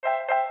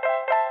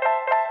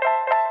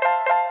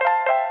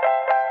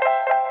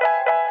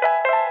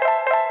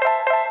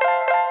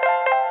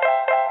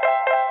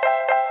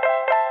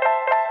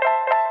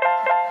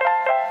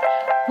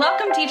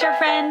Welcome, teacher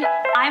friend.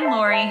 I'm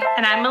Lori.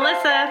 And I'm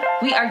Melissa.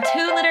 We are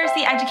two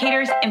literacy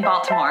educators in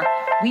Baltimore.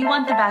 We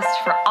want the best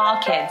for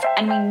all kids,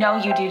 and we know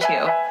you do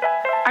too.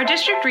 Our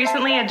district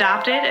recently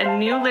adopted a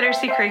new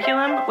literacy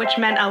curriculum, which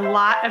meant a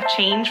lot of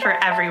change for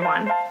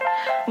everyone.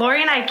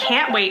 Lori and I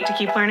can't wait to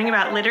keep learning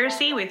about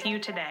literacy with you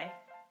today.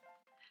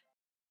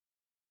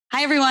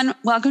 Hi, everyone.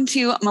 Welcome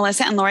to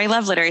Melissa and Lori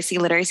Love Literacy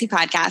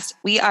Podcast.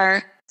 We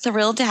are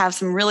thrilled to have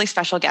some really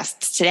special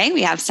guests today.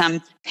 We have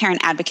some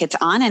parent advocates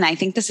on, and I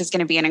think this is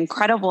going to be an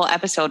incredible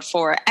episode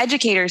for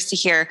educators to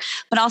hear,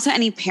 but also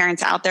any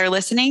parents out there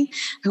listening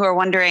who are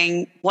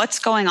wondering what's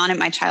going on at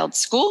my child's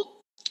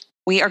school.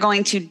 We are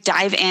going to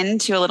dive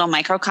into a little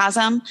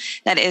microcosm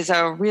that is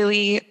a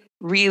really,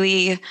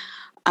 really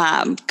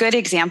good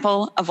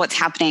example of what's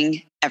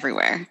happening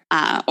everywhere,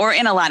 or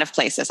in a lot of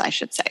places, I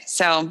should say.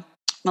 So,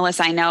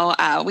 Melissa, I know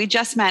we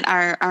just met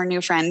our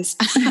new friends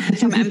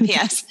from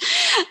MPS.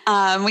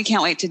 We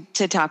can't wait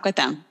to talk with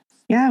them.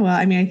 Yeah, well,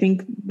 I mean, I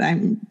think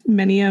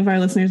many of our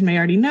listeners may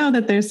already know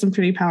that there's some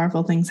pretty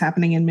powerful things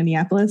happening in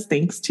Minneapolis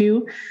thanks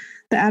to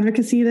the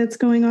advocacy that's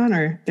going on,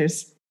 or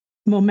there's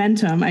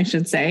momentum, I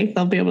should say.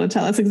 They'll be able to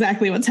tell us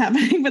exactly what's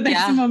happening, but there's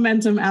some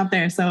momentum out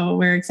there. So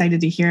we're excited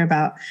to hear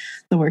about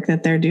the work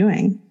that they're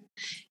doing.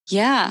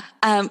 Yeah.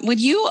 Would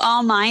you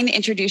all mind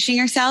introducing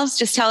yourselves?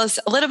 Just tell us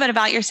a little bit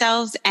about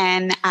yourselves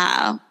and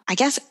I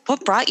guess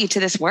what brought you to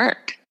this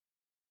work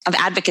of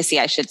advocacy,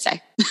 I should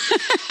say.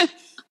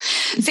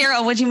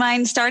 Sarah, would you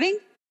mind starting?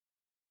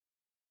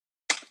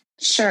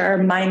 Sure.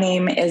 My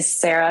name is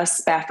Sarah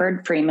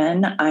Spafford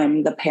Freeman.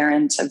 I'm the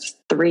parent of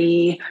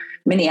 3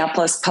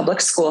 Minneapolis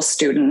public school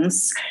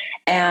students.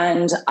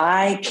 And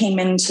I came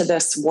into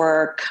this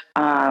work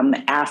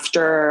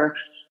after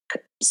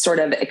sort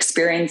of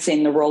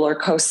experiencing the roller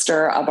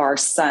coaster of our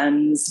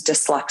son's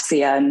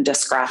dyslexia and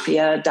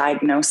dysgraphia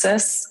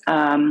diagnosis.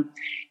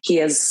 He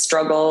has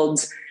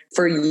struggled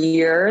for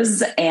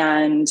years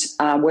and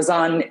was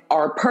on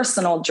our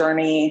personal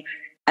journey,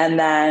 and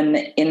then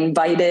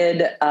invited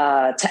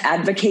to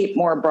advocate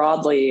more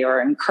broadly,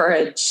 or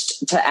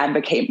encouraged to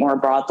advocate more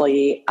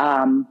broadly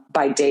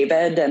by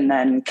David, and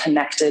then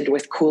connected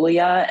with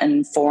Kulia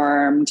and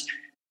formed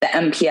the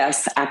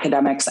MPS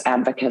Academics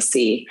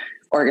Advocacy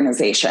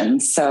Organization.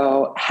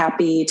 So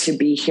happy to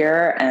be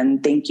here,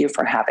 and thank you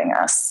for having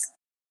us.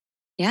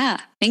 Yeah,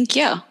 thank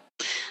you.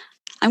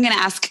 I'm going to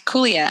ask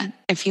Kulia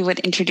if you would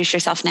introduce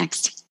yourself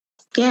next.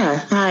 Yeah.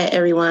 Hi,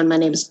 everyone. My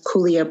name is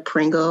Kulia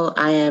Pringle.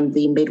 I am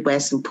the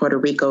Midwest and Puerto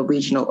Rico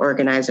regional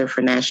organizer for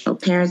National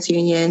Parents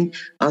Union,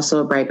 also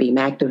a Bright Beam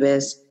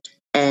activist.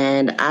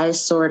 And I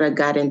sort of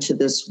got into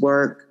this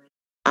work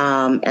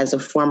as a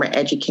former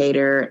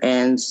educator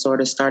and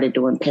sort of started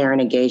doing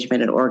parent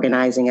engagement and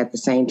organizing at the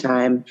same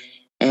time.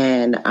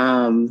 And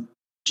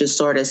just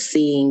sort of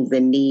seeing the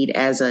need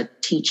as a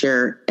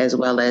teacher as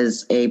well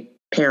as a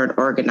parent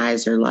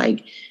organizer,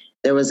 like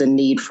there was a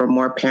need for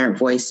more parent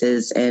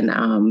voices and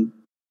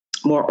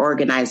more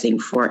organizing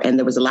and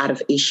there was a lot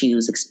of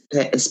issues,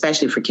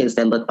 especially for kids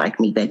that looked like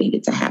me, that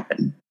needed to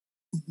happen.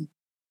 Mm-hmm.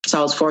 So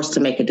I was forced to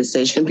make a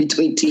decision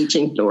between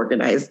teaching and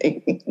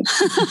organizing.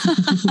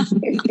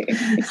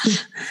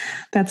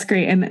 That's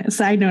great. And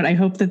side note, I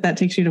hope that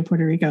takes you to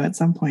Puerto Rico at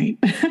some point.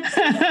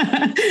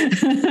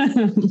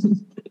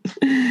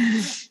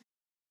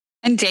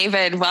 And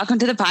David, welcome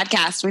to the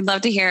podcast. We'd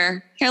love to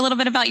hear a little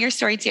bit about your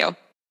story too.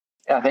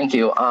 Yeah, thank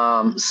you.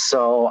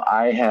 So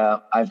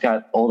I've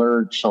got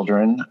older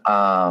children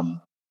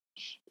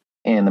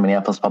in the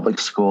Minneapolis public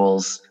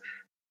schools.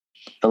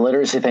 The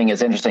literacy thing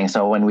is interesting.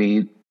 So when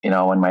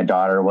when my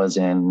daughter was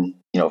in,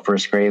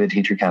 first grade, the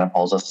teacher kind of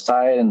pulls us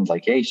aside and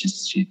like, hey,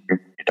 your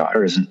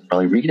daughter isn't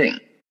really reading.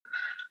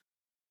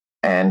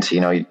 And,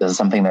 this is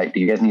something that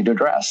you guys need to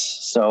address.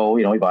 So,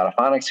 we bought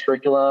a phonics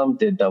curriculum,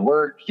 did the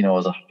work, it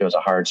was a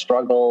hard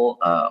struggle,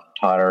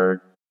 taught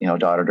our,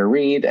 daughter to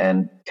read,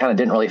 and kind of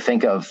didn't really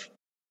think of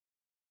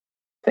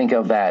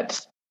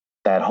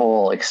that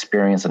whole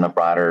experience in the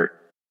broader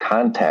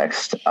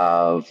context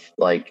of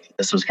like,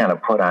 this was kind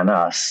of put on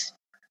us.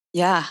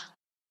 Yeah.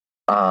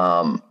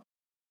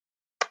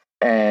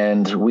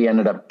 And we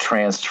ended up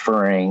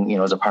transferring,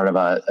 as a part of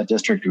a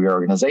district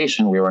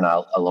reorganization. We were in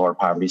a lower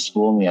poverty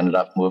school, and we ended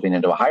up moving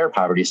into a higher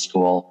poverty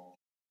school.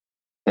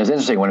 It was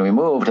interesting when we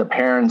moved, the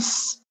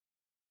parents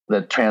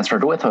that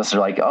transferred with us are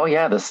like, oh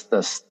yeah,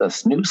 this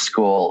new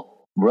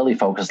school really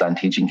focused on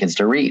teaching kids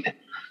to read.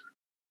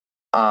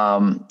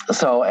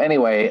 So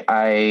anyway,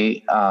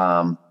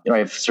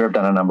 I've served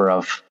on a number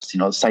of,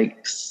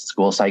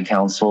 school site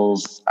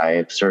councils.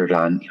 I've served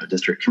on,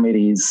 district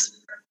committees.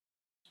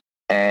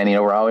 And,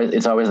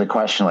 it's always a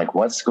question, like,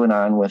 what's going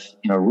on with,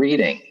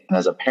 reading? And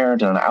as a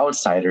parent and an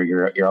outsider,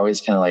 you're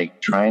always kind of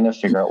like trying to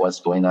figure out what's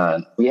going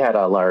on. We had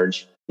a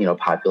large,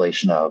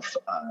 population of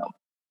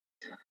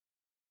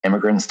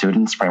immigrant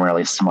students,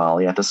 primarily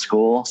Somali at the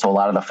school. So a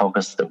lot of the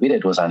focus that we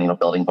did was on,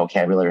 building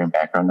vocabulary and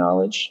background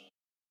knowledge.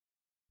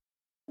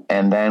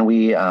 And then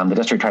the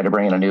district tried to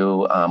bring in a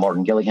new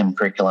Morgan Gilligan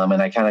curriculum.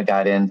 And I kind of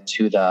got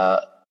into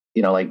the,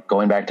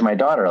 going back to my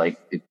daughter, like,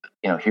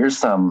 here's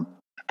some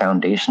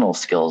foundational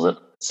skills that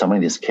so many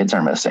of these kids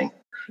are missing.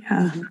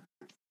 Yeah.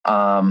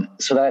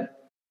 So that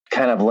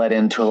kind of led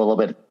into a little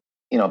bit,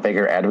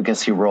 bigger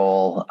advocacy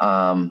role.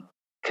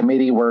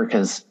 Committee work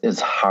is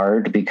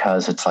hard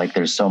because it's like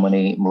there's so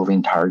many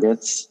moving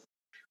targets.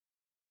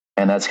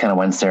 And that's kind of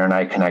when Sarah and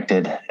I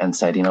connected and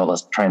said,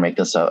 let's try and make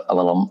this a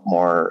little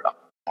more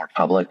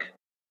public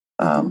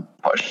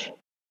push.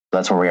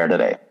 That's where we are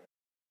today.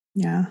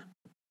 Yeah.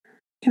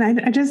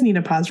 I just need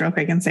to pause real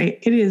quick and say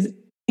it is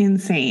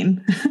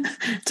insane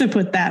to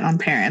put that on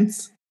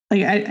parents.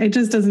 Like, it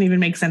just doesn't even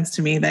make sense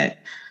to me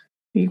that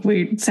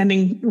we're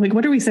sending, like,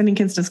 what are we sending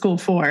kids to school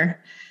for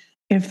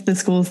if the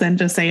schools then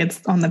just say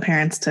it's on the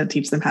parents to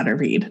teach them how to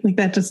read? Like,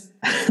 that just,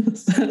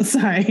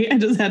 sorry, I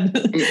just had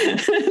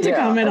to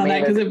comment on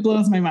that because it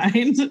blows my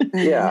mind.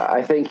 Yeah,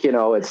 I think,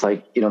 it's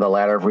like, the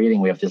ladder of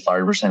reading, we have this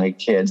large percentage of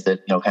kids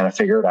that, kind of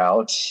figure it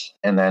out.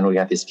 And then we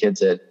got these kids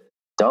that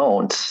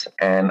don't.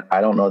 And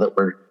I don't know that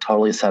we're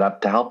totally set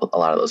up to help with a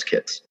lot of those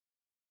kids.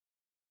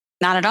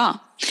 Not at all.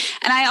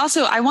 And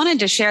I wanted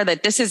to share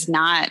that this is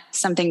not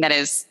something that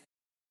is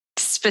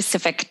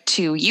specific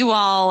to you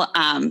all,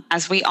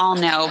 as we all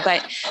know,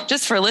 but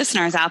just for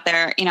listeners out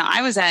there,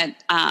 I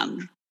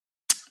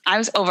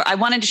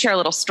wanted to share a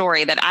little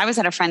story that I was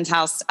at a friend's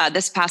house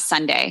this past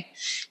Sunday,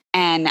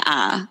 and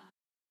I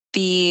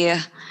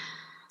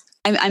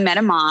met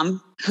a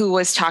mom who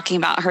was talking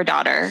about her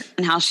daughter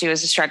and how she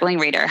was a struggling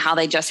reader, how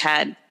they just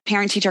had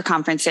parent-teacher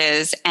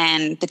conferences,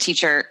 and the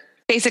teacher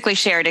basically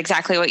shared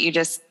exactly what you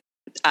just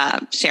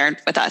shared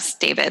with us,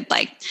 David.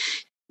 Like,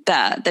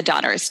 the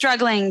daughter is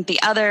struggling.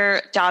 The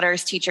other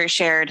daughter's teacher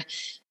shared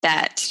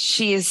that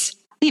she's,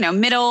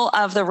 middle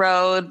of the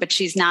road, but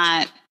she's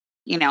not,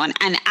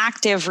 an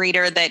active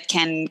reader that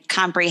can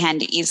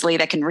comprehend easily,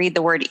 that can read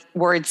the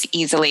words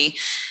easily.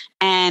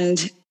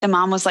 And the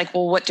mom was like,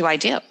 well, what do I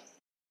do?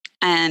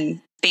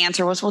 And the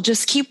answer was, well,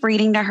 just keep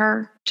reading to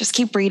her. Just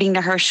keep reading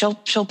to her. She'll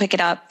pick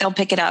it up. They'll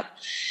pick it up.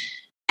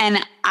 And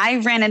I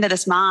ran into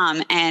this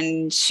mom,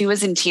 and she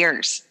was in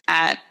tears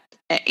at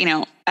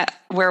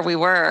where we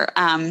were.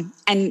 And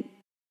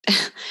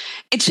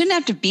it shouldn't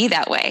have to be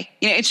that way.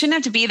 It shouldn't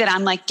have to be that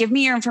I'm like, give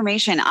me your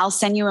information. I'll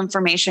send you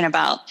information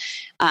about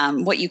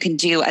what you can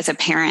do as a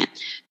parent,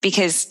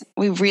 because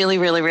we really,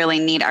 really, really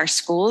need our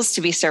schools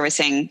to be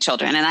servicing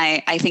children. And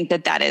I think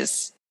that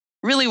is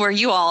really where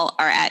you all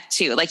are at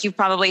too. Like, you've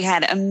probably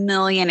had a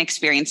million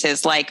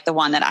experiences like the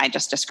one that I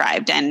just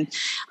described, and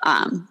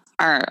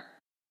are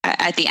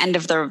at the end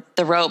of the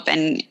rope,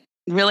 and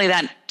really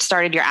that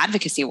started your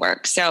advocacy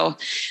work. So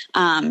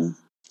I'm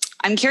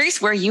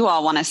curious where you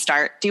all want to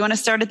start. Do you want to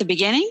start at the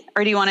beginning,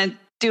 or do you want to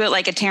do it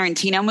like a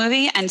Tarantino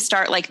movie and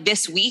start like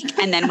this week,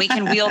 and then we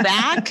can wheel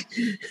back?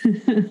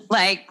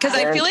 Like, because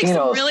I feel like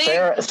some really...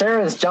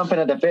 Sarah's jumping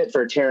at the bit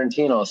for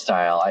Tarantino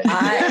style.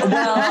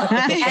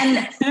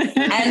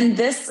 And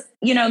this,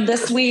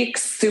 this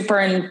week's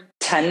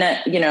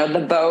superintendent,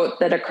 the vote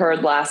that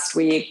occurred last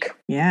week,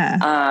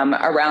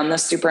 around the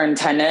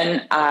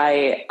superintendent,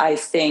 I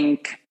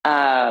think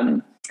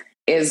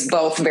is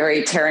both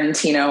very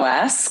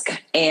Tarantino-esque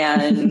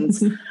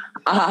and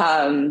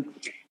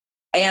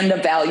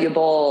a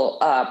valuable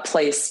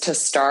place to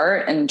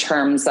start in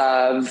terms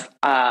of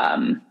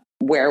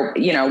where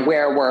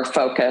we're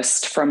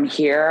focused from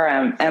here,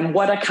 and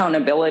what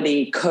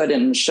accountability could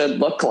and should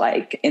look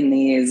like in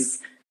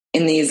these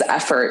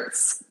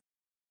efforts.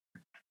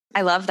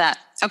 I love that.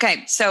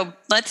 Okay, so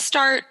let's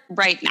start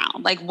right now.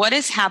 Like, what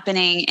is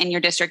happening in your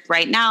district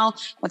right now?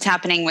 What's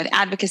happening with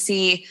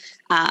advocacy?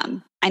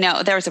 I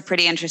know there was a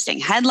pretty interesting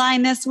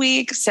headline this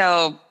week.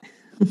 So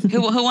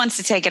who wants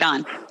to take it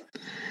on?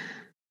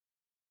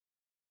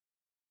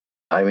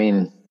 I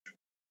mean,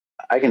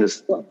 I can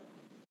just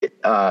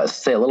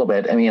say a little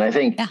bit. I mean, I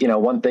think,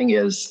 one thing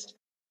is,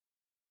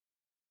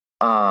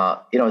 a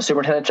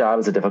superintendent job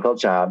is a difficult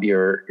job.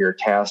 You're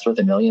tasked with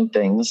a million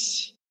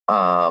things.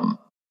 And,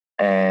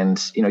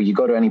 you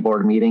go to any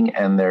board meeting,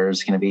 and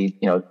there's going to be,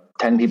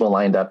 10 people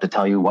lined up to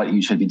tell you what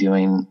you should be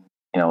doing,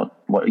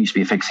 what you should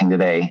be fixing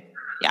today.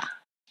 Yeah.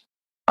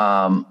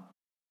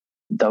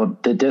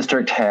 The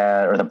district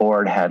the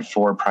board had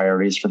 4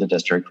 priorities for the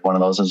district. One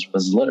of those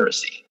was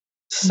literacy.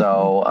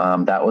 So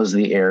that was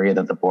the area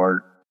that the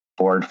board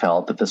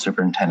felt that the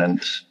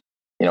superintendent,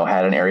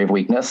 had an area of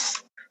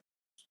weakness.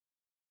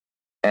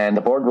 And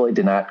the board really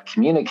did not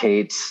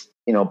communicate,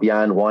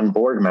 beyond one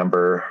board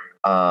member,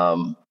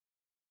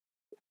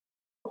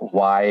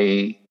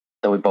 why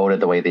we voted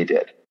the way they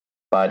did.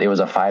 But it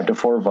was a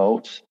 5-4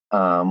 vote.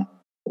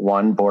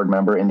 One board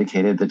member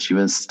indicated that she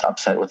was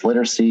upset with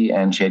literacy,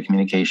 and she had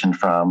communication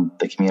from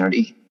the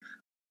community.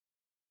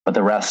 But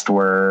the rest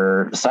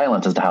were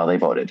silent as to how they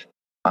voted.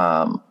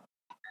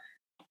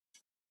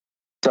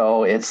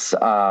 So it's,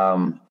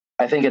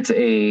 I think it's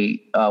a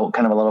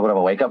kind of a little bit of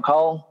a wake-up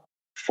call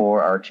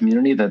for our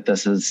community that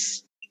this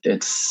is,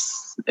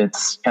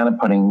 it's kind of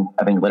putting,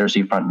 I think,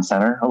 literacy front and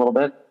center a little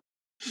bit,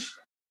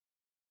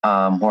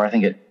 where I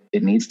think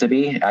it needs to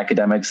be.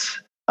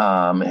 Academics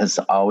has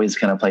always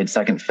kind of played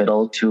second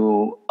fiddle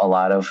to a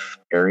lot of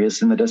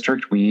areas in the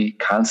district. We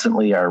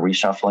constantly are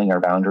reshuffling our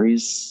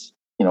boundaries,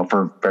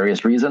 for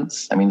various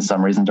reasons. I mean,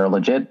 some reasons are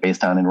legit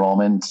based on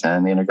enrollment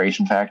and the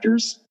integration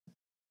factors.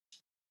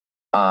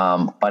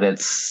 But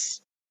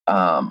it's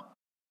the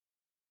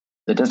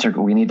district.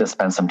 We need to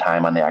spend some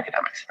time on the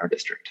academics in our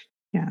district.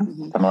 Yeah.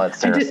 I'm gonna let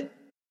Sarah.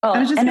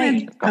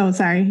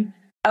 Sorry.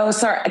 Oh,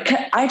 sorry.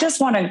 I just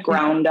want to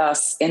ground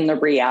us in the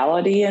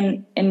reality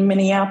in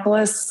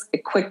Minneapolis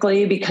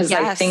quickly, because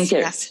I think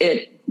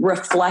it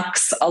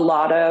reflects a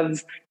lot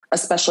of,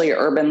 especially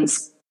urban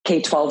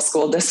K-12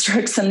 school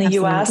districts in the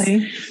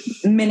Absolutely.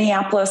 US.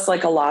 Minneapolis,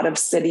 like a lot of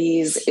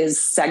cities,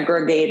 is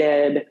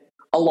segregated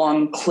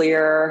along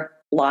clear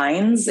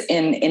lines.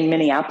 In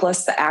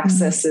Minneapolis, the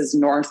axis is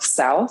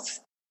north-south.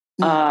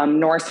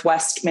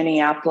 Northwest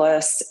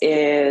Minneapolis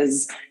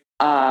is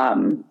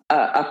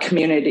a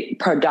community,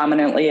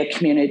 predominantly a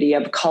community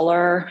of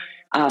color.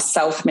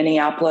 South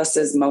Minneapolis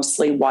is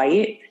mostly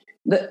white.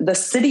 The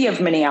city of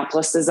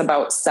Minneapolis is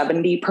about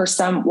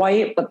 70%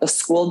 white, but the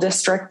school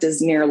district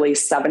is nearly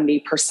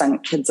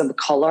 70% kids of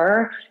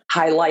color,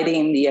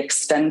 highlighting the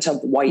extent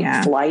of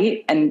white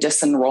flight and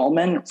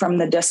disenrollment from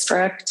the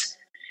district.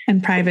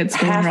 And private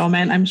school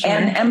enrollment, I'm sure.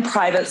 And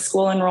private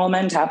school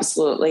enrollment,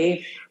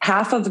 absolutely.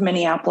 Half of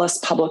Minneapolis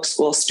public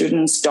school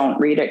students don't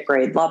read at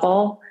grade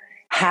level.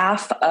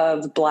 Half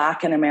of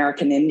Black and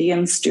American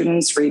Indian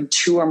students read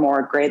 2 or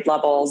more grade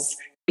levels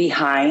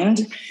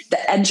behind.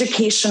 The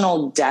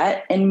educational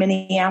debt in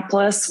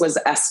Minneapolis was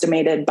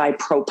estimated by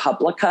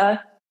ProPublica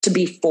to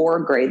be 4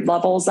 grade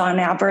levels on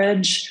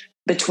average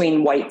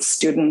between white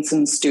students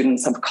and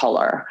students of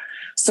color.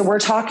 So we're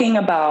talking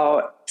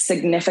about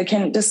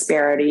significant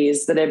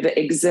disparities that have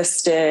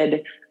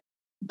existed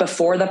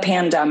before the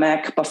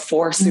pandemic,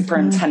 before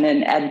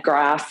Superintendent Ed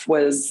Graff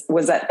was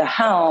at the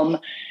helm.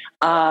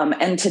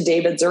 And to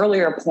David's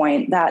earlier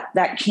point,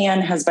 that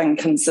can has been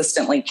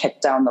consistently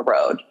kicked down the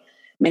road.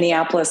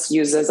 Minneapolis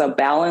uses a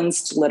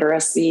balanced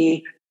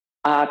literacy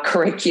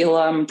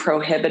curriculum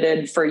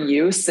prohibited for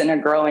use in a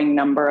growing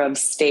number of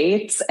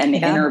states, and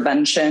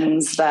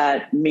interventions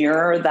that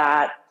mirror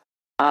that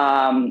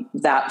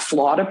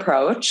flawed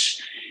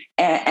approach.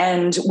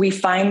 And we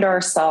find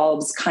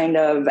ourselves kind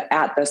of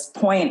at this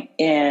point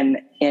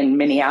in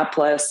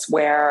Minneapolis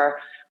where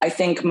I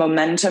think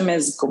momentum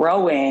is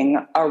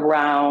growing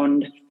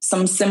around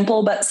some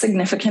simple but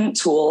significant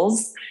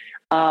tools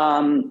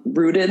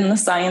rooted in the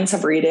science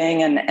of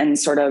reading and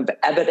sort of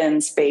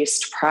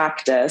evidence-based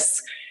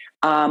practice.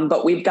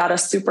 But we've got a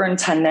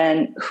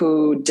superintendent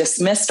who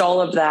dismissed all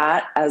of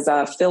that as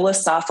a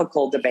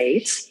philosophical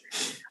debate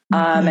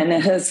and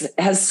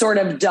has sort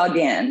of dug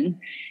in.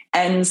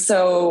 And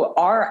so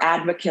our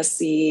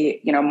advocacy,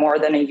 more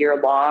than a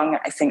year long,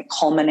 I think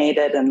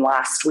culminated in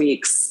last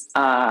week's,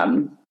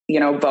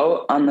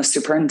 vote on the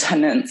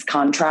superintendent's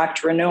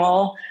contract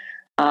renewal.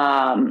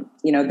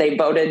 They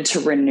voted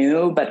to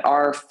renew, but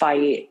our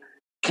fight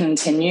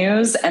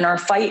continues. And our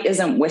fight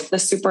isn't with the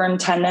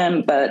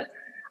superintendent, but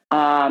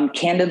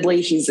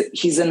candidly,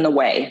 he's in the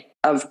way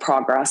of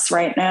progress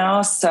right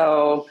now.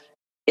 So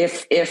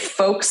if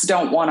folks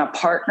don't want to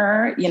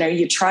partner,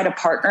 you try to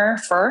partner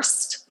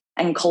first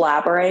and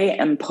collaborate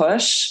and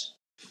push.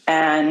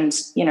 And,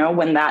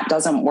 when that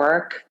doesn't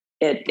work,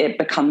 it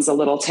becomes a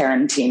little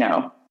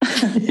Tarantino.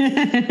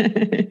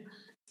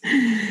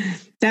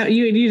 That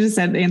you just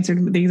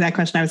answered the exact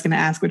question I was going to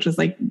ask, which was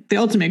like the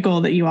ultimate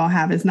goal that you all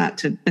have is not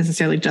to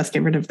necessarily just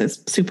get rid of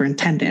this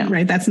superintendent,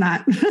 right? That's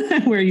not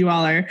where you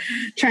all are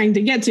trying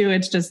to get to.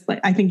 It's just like,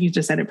 I think you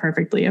just said it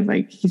perfectly of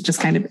like, he's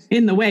just kind of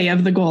in the way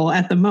of the goal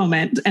at the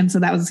moment. And so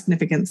that was a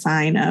significant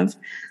sign of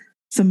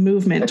some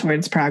movement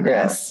towards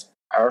progress. Yeah.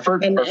 Our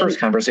first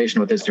conversation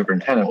with the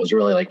superintendent was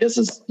really like, this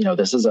is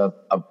a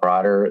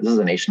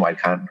nationwide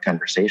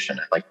conversation.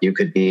 Like you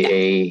could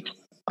be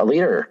a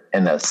leader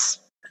in this.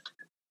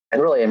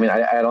 And really, I mean,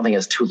 I don't think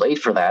it's too late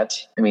for that.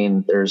 I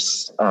mean,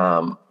 there's,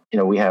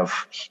 we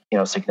have,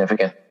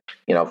 significant,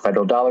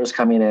 federal dollars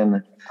coming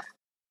in.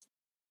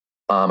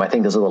 I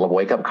think there's a little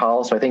wake up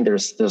call. So I think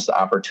there's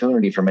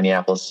opportunity for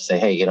Minneapolis to say,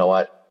 hey, you know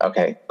what?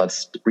 Okay,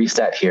 let's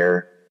reset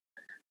here.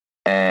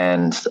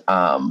 And,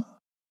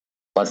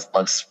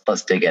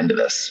 let's dig into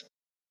this.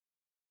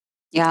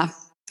 Yeah.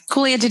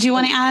 Kulia, did you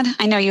want to add?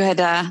 I know you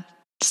had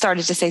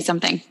started to say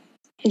something.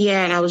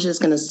 Yeah, and I was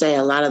just going to say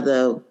a lot of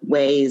the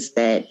ways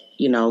that,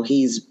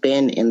 he's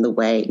been in the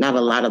way, not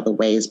a lot of the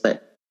ways,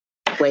 but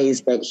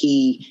ways that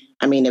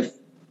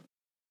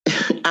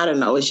I don't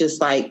know, it's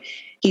just like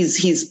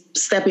he's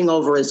stepping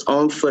over his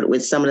own foot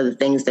with some of the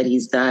things that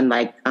he's done.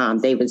 Like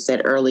David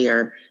said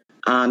earlier,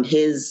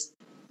 his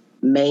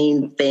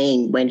main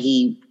thing when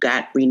he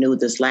got renewed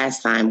this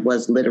last time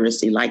was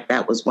literacy. Like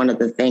that was one of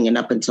the things. And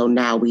up until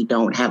now, we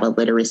don't have a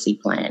literacy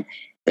plan.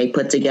 They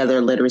put together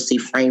a literacy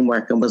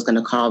framework and was going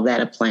to call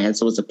that a plan.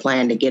 So it was a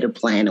plan to get a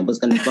plan and was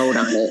going to vote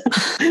on it.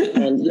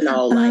 And,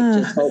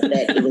 just hope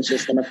that it was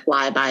just going to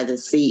fly by the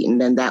seat. And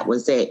then that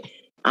was it.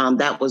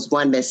 That was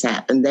one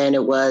mishap. And then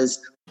it was,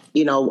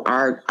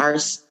 our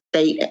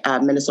state,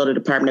 Minnesota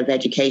Department of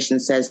Education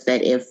says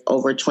that if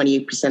over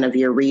 28% of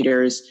your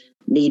readers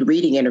need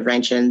reading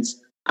interventions,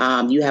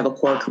 you have a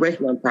core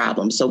curriculum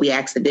problem. So we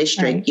asked the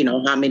district,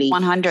 how many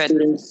 100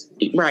 students,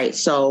 right?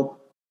 So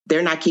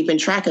they're not keeping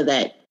track of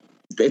that.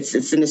 It's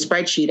in the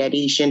spreadsheet at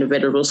each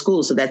individual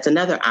school. So that's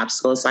another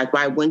obstacle. It's like,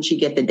 why wouldn't you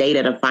get the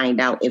data to find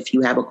out if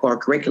you have a core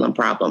curriculum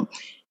problem?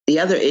 The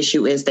other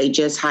issue is they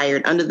just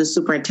hired, under the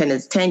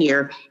superintendent's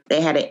tenure, they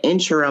had an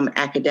interim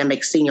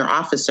academic senior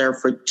officer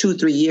for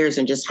 2-3 years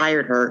and just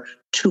hired her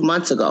 2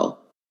 months ago.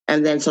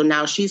 And then so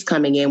now she's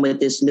coming in with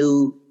this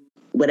new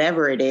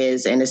whatever it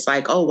is. And it's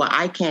like, oh, well,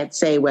 I can't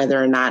say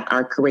whether or not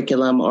our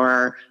curriculum or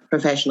our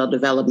professional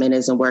development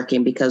isn't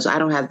working because I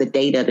don't have the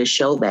data to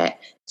show that.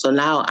 So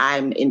now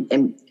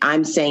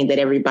I'm saying that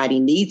everybody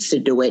needs to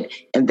do it.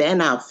 And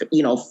then I'll,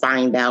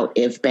 find out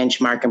if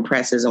benchmark and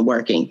press isn't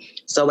working.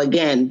 So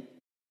again,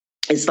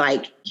 it's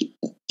like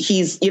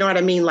he's, you know what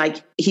I mean?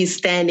 Like he's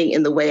standing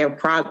in the way of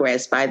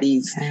progress by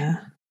these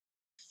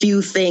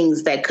few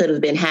things that could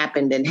have been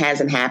happened and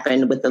hasn't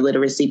happened with the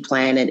literacy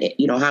plan and,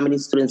 how many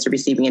students are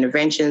receiving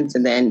interventions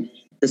and then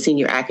the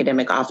senior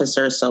academic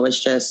officer. So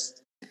it's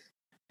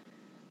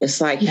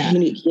like,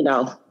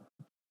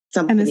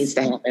 something needs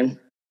to happen.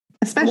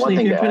 Especially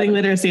if you're putting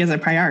literacy as a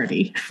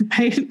priority,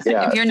 right?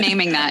 Yeah. If you're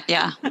naming that,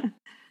 yeah.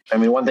 I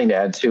mean, one thing to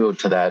add to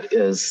that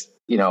is,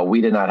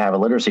 we did not have a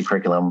literacy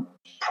curriculum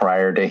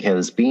prior to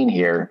his being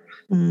here.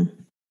 Mm.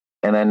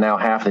 And then now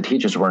half the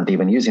teachers weren't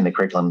even using the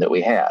curriculum that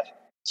we had.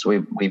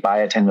 So we buy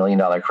a $10 million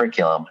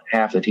curriculum.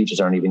 Half the teachers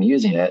aren't even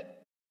using it.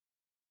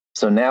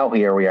 So now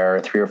here we are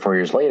 3 or 4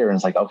 years later, and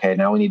it's like, okay,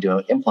 now we need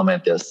to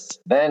implement this.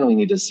 Then we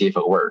need to see if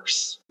it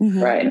works.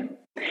 Mm-hmm. Right.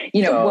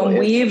 So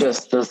when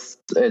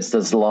it's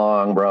this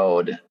long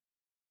road.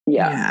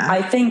 Yeah.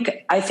 I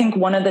think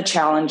one of the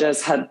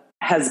challenges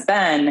has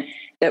been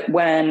that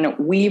when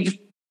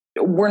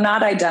we're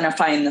not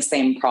identifying the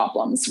same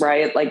problems,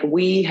 right? Like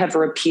we have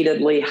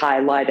repeatedly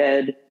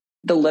highlighted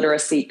the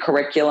literacy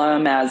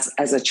curriculum as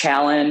a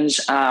challenge.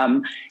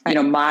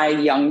 My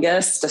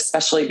youngest,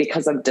 especially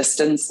because of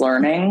distance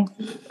learning,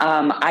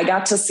 I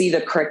got to see the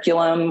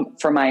curriculum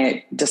for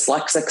my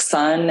dyslexic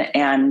son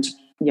and,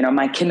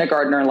 my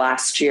kindergartner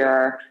last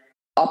year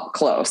up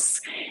close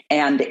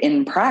and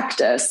in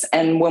practice.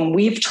 And when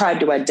we've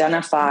tried to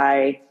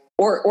identify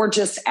or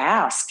just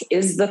ask,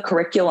 is the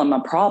curriculum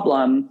a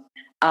problem?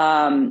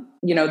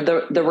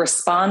 The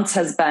response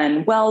has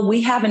been, well,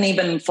 we haven't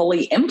even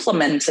fully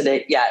implemented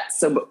it yet.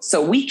 So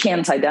we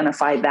can't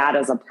identify that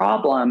as a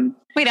problem.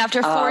 Wait,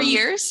 after 4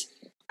 years?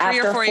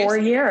 After 4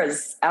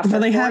 years. After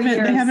they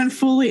haven't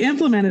fully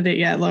impleted it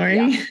yet, Lori.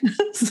 Yeah.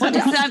 What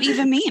does that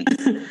even mean?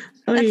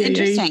 That's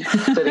interesting.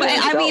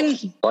 I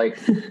mean, like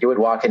you would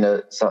walk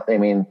into,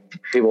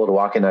 people would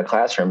walk into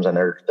classrooms and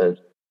the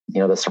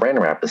saran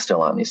wrap is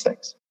still on these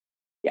things.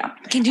 Yeah.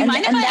 Do you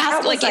mind if I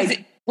ask,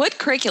 what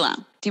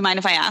curriculum? Do you mind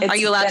if I ask? Are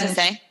you allowed to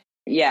say?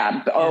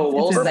 Yeah. Oh,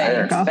 we'll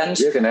say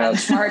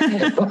benchmark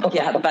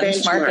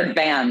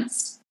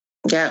advanced.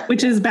 Yeah.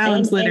 Which is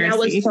balanced literacy. And I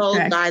was told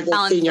by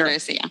the senior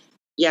literacy.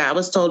 Yeah, I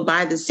was told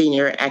by the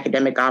senior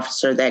academic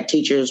officer that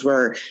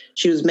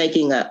she was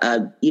making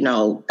a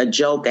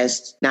joke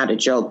as not a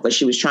joke, but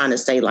she was trying to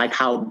say like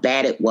how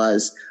bad it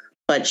was.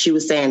 But she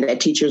was saying that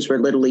teachers were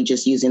literally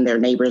just using their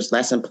neighbor's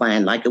lesson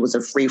plan like it was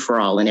a free for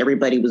all and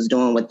everybody was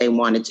doing what they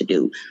wanted to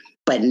do.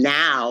 But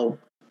now,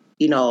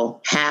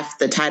 half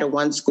the Title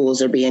I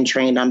schools are being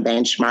trained on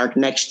benchmark.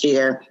 Next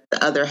year,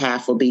 the other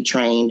half will be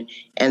trained.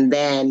 And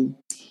then,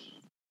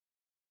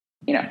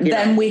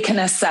 then we can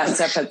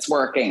assess if it's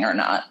working or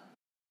not.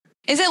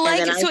 Is it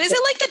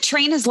like the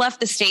train has left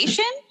the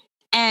station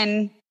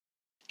and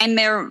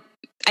they're,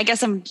 I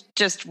guess I'm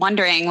just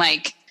wondering,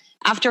 like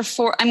I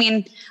feel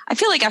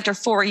like after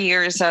 4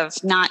 years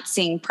of not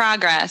seeing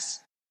progress,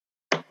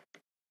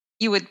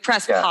 you would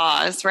press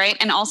pause, right?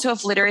 And also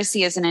if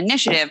literacy is an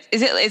initiative,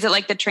 is it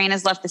like the train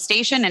has left the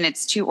station and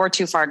it's too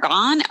far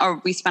gone, or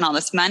we spent all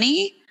this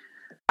money?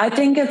 I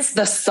think it's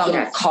the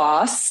sunk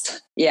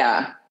cost.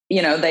 Yeah.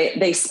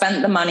 They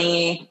spent the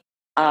money,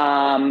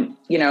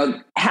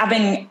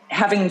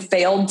 having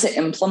failed to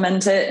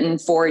implement it in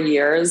 4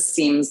 years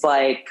seems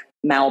like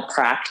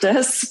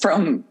malpractice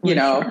from,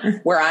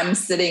 where I'm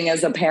sitting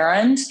as a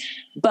parent,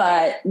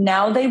 but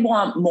now they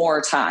want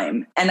more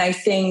time. And I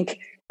think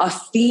a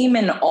theme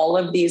in all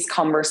of these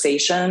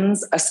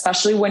conversations,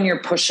 especially when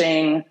you're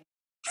pushing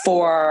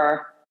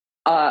for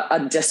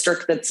a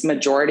district that's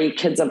majority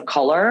kids of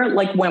color,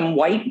 like when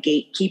white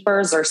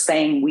gatekeepers are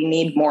saying we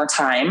need more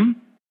time,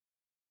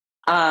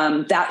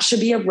 that should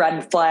be a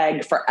red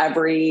flag for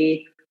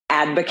every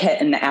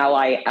advocate and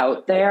ally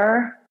out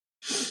there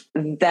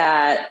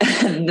that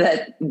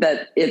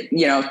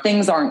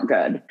things aren't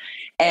good.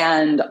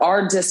 And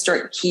our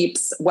district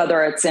keeps,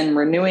 whether it's in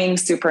renewing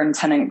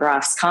Superintendent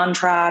Graff's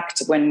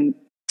contract, when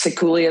to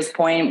Kulia's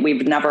point,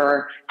 we've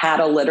never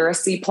had a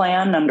literacy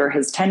plan under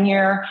his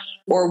tenure,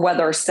 or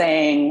whether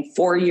saying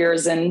 4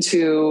 years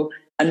into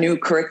a new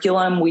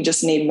curriculum, we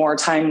just need more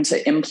time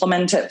to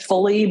implement it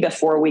fully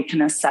before we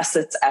can assess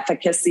its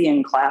efficacy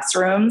in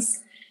classrooms.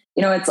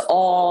 It's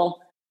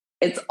all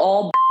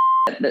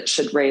that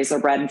should raise a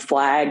red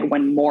flag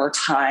when more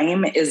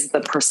time is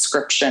the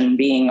prescription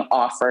being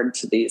offered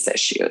to these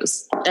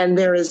issues. And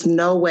there is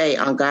no way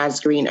on God's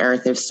green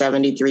earth if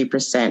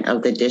 73%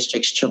 of the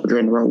district's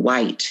children were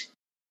white.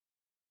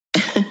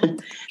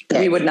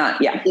 We would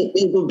not, yeah.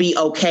 It would be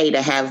okay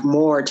to have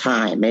more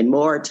time and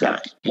more time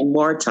and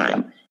more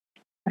time.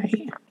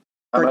 Right.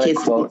 For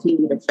kids to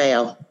continue to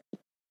fail.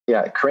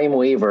 Yeah, Kareem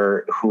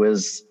Weaver, who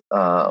is...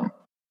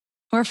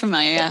 We're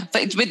familiar, yeah.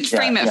 But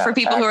frame it for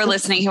people who are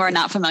listening who are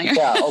not familiar.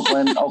 Yeah,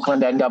 Oakland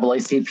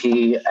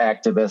NAACP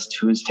activist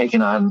who's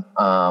taken on,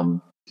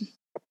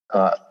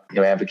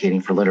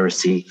 advocating for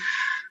literacy.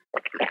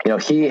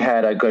 He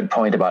had a good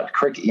point about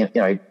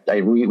curriculum.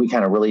 We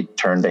kind of really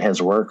turned to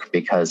his work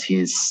because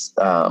he's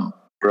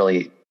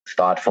really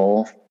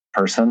thoughtful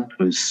person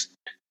who's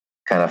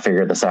kind of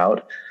figured this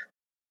out.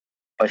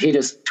 But he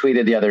just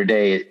tweeted the other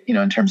day,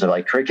 in terms of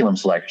like curriculum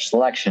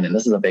selection, and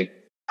this is a big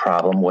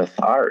problem with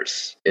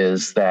ours,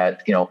 is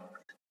that,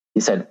 he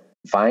said,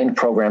 find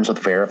programs with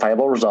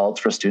verifiable results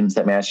for students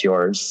that match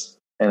yours.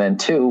 And then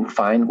 2,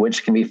 find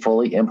which can be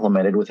fully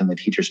implemented within the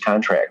teacher's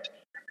contract.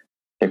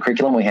 The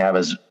curriculum we have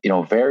is,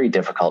 very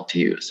difficult to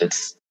use.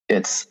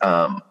 It's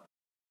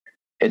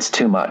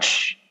too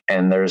much.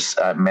 And there's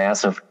a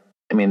massive,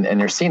 and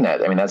you're seeing that.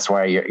 That's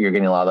why you're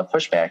getting a lot of the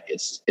pushback.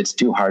 It's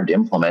too hard to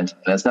implement,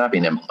 and it's not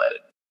being implemented.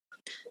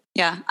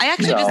 Yeah. I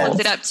actually just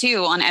looked it up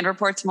too on Ed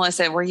Reports.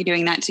 Melissa, were you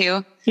doing that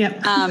too? Yep.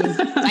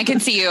 I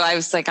could see you. I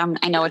was like,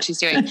 I know what she's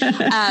doing.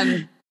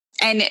 And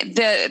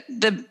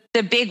the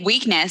big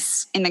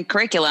weakness in the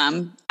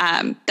curriculum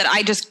that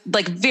I just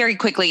very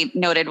quickly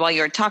noted while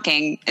you were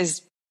talking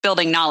is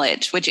building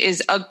knowledge, which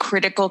is a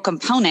critical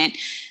component,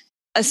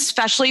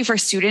 especially for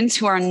students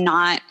who are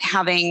not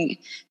having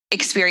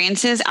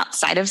experiences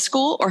outside of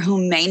school or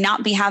who may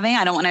not be having,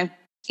 I don't want to,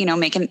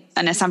 make an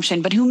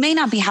assumption, but who may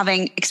not be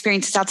having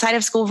experiences outside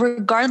of school.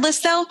 Regardless,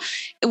 though,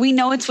 we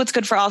know it's what's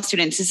good for all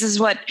students. This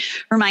is what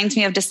reminds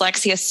me of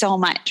dyslexia so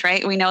much,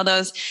 right? We know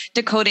those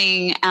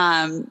decoding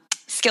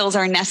skills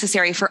are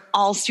necessary for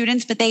all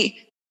students, but they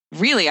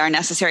really are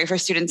necessary for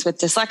students with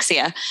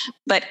dyslexia.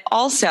 But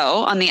also,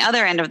 on the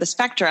other end of the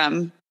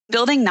spectrum,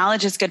 building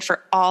knowledge is good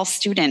for all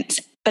students,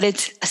 but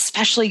it's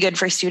especially good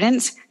for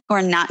students who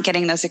are not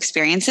getting those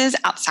experiences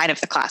outside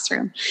of the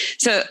classroom.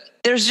 So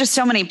there's just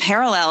so many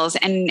parallels,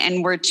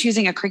 and we're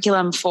choosing a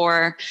curriculum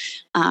for,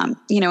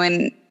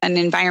 in an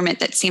environment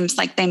that seems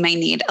like they may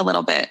need a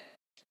little bit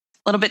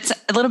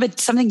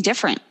something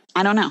different.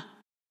 I don't know.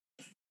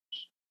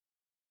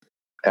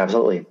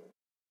 Absolutely.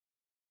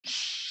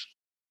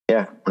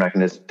 Yeah, we're not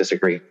going to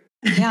disagree.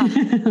 Yeah.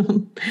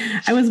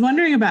 I was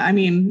wondering about,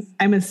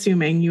 I'm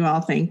assuming you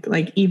all think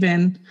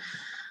even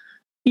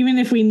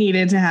if we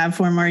needed to have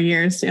 4 more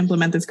years to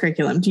implement this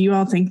curriculum, do you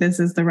all think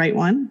this is the right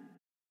one?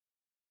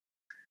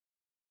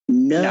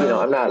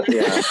 No, I'm not.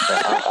 Yeah,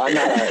 I'm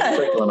not a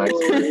curriculum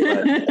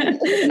expert.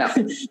 But No.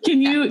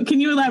 Can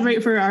you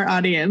elaborate for our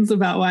audience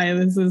about why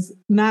this is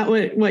not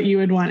what you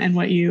would want and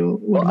what you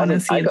would want to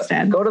see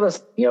instead? Go to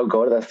this,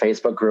 go to the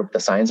Facebook group, The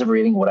Science of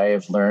Reading: What I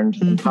Have Learned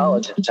in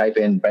College, and type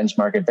in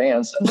benchmark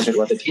advanced and look at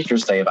what the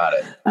teachers say about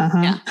it. Uh-huh.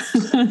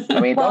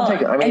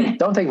 Yeah.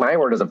 Don't take my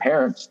word as a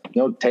parent.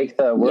 Take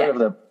the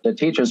word of the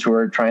teachers who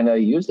are trying to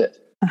use it.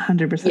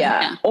 100%.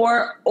 Yeah.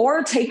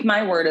 Or take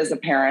my word as a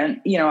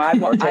parent.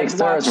 Take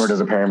Sarah's word as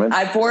a parent.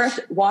 I've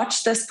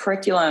watched this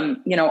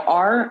curriculum.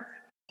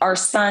 Our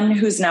son,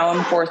 who's now in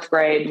 4th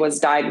grade, was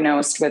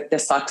diagnosed with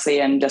dyslexia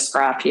and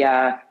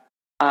dysgraphia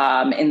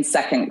in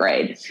 2nd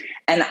grade.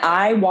 And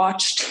I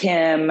watched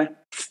him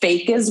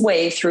fake his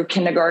way through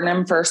kindergarten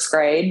and 1st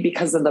grade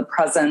because of the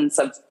presence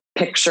of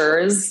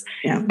pictures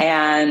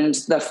and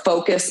the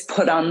focus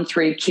put on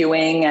 3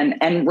 cueing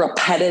and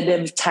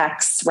repetitive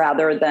texts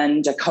rather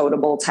than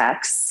decodable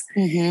texts.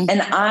 Mm-hmm.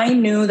 And I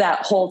knew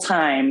that whole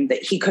time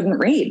that he couldn't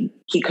read.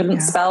 He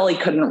couldn't spell, he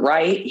couldn't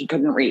write, he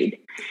couldn't read,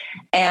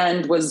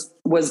 and was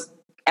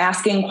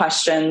asking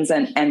questions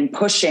and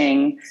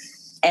pushing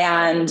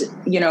and,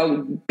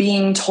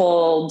 being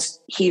told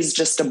he's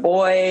just a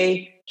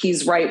boy,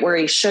 he's right where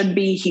he should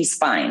be, he's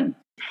fine.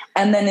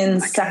 And then in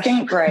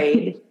 2nd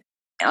grade,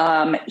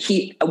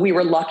 we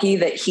were lucky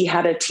that he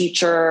had a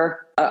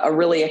teacher, a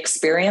really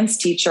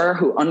experienced teacher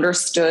who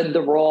understood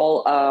the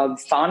role of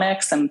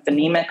phonics and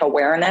phonemic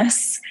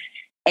awareness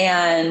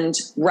and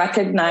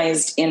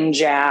recognized in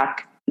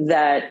Jack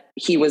that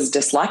he was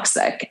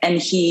dyslexic. And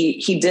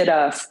he did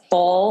a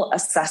full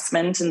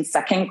assessment in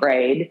 2nd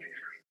grade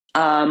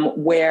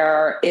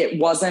where it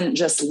wasn't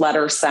just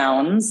letter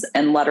sounds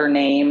and letter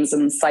names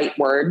and sight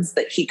words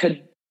that he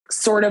could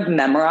sort of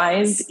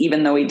memorize,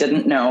 even though he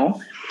didn't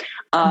know.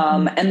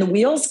 And the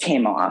wheels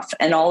came off,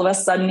 and all of a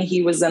sudden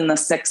he was in the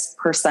 6th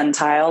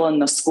percentile,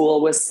 and the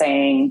school was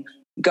saying,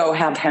 go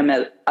have him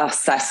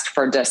assessed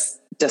for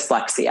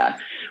dyslexia.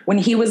 When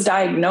he was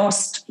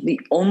diagnosed, the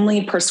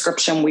only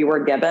prescription we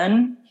were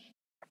given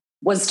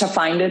was to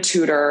find a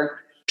tutor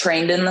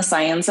trained in the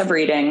science of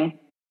reading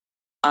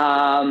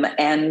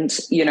And,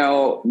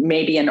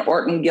 maybe in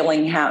Orton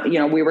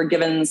Gillingham, we were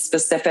given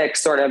specific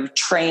sort of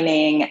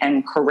training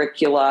and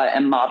curricula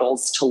and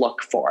models to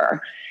look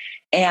for.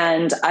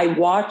 And I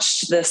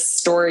watched this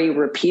story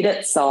repeat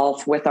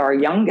itself with our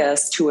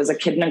youngest, who was a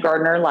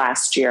kindergartner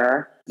last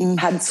year,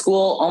 had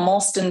school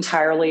almost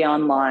entirely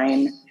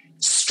online,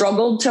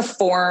 struggled to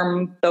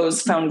form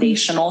those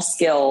foundational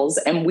skills.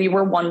 And we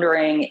were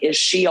wondering, is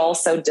she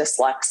also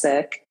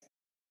dyslexic?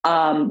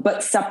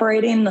 But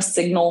separating the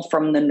signal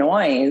from the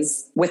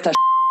noise with a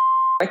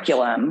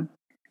curriculum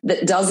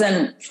that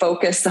doesn't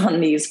focus on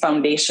these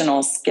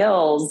foundational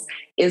skills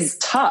is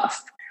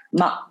tough.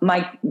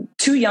 My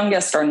two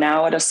youngest are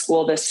now at a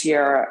school this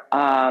year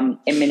in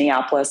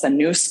Minneapolis, a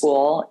new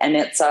school, and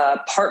it's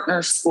a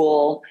partner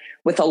school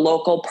with a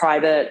local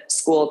private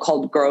school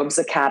called Groves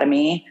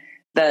Academy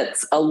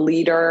that's a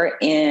leader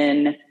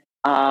in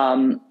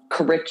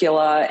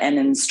curricula and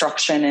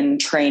instruction and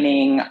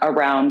training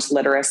around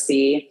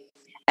literacy.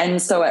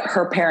 And so at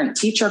her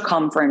parent-teacher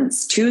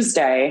conference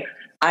Tuesday,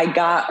 I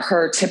got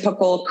her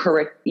typical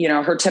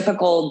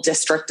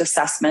district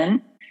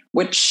assessment,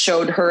 which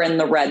showed her in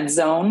the red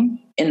zone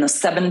in the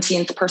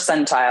 17th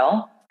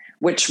percentile,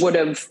 which would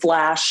have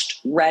flashed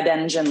red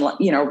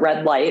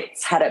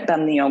lights had it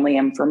been the only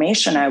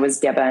information I was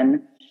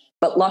given.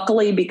 But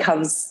luckily,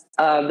 because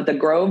of the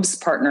Groves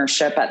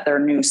partnership at their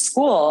new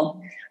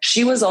school,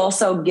 she was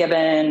also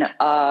given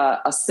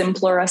a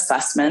simpler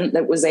assessment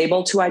that was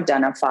able to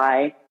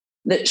identify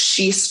that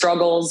she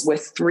struggles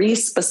with 3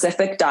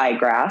 specific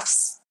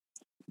digraphs,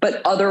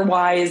 but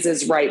otherwise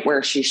is right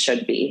where she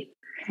should be.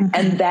 Mm-hmm.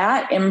 And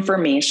that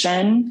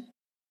information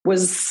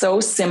was so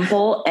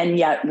simple and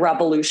yet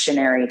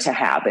revolutionary to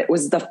have. It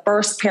was the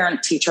first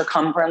parent-teacher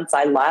conference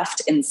I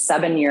left in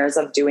 7 years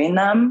of doing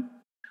them,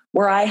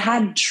 where I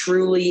had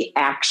truly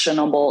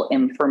actionable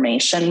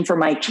information for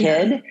my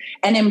kid. Yeah.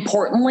 And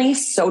importantly,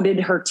 so did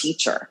her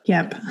teacher.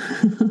 Yep.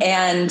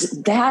 And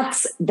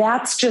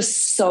that's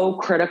just so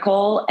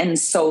critical and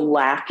so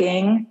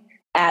lacking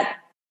at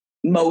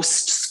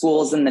most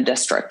schools in the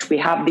district. We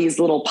have these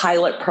little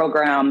pilot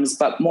programs,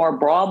 but more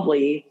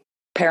broadly,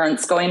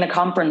 parents going to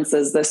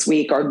conferences this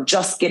week are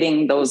just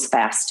getting those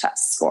fast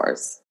test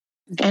scores.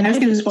 And I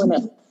just want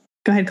to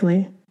go ahead,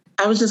 Kalia.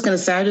 I was just going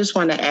to say, I just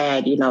want to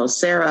add,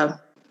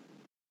 Sarah,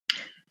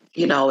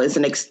 is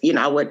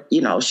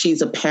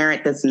she's a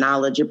parent that's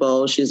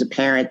knowledgeable. She's a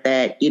parent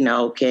that,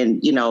 can,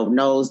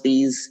 knows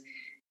these,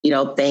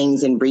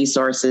 things and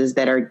resources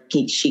that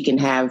she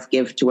can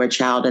give to her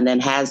child, and then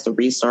has the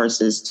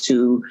resources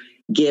to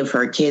give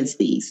her kids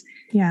these.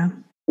 Yeah.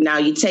 Now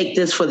you take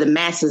this for the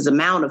masses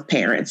amount of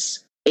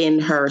parents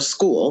in her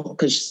school,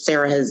 because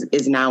Sarah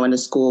is now in a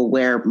school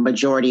where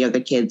majority of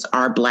the kids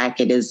are Black.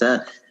 It is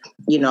a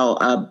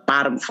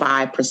bottom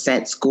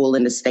 5% school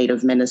in the state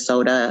of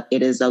Minnesota.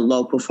 It is a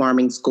low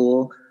performing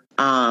school.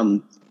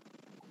 And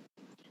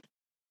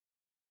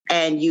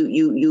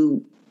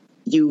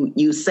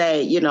you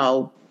say,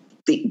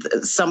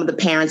 some of the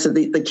parents of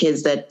the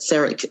kids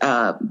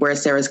that where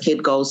Sarah's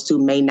kid goes to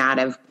may not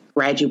have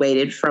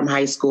graduated from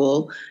high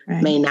school,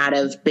 right, may not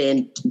have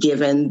been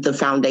given the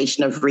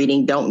foundation of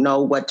reading, don't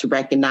know what to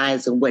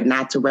recognize and what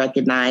not to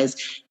recognize.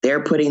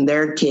 They're putting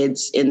their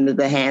kids into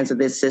the hands of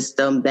this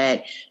system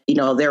that,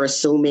 they're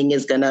assuming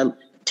is going to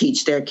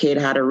teach their kid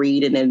how to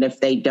read. And then if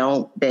they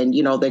don't, then,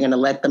 they're going to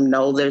let them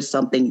know there's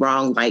something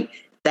wrong. Like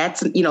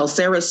that's,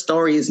 Sarah's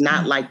story is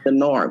not like the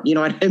norm. You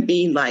know what I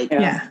mean? Like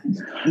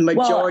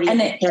majority of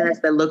the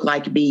parents that look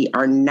like me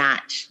are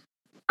not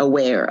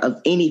aware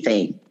of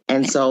anything.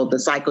 And so the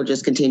cycle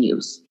just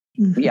continues.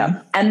 Mm-hmm.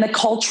 Yeah. And the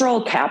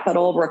cultural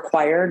capital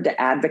required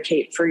to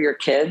advocate for your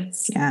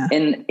kids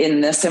in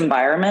this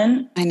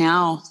environment, I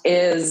know,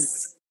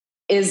 is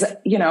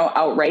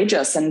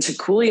outrageous. And to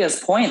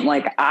Kulia's point,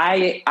 like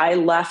I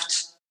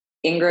left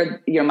Ingrid,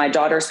 my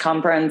daughter's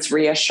conference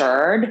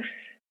reassured,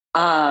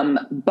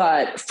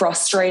 but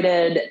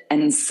frustrated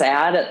and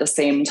sad at the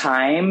same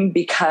time,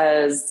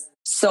 because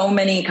so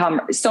many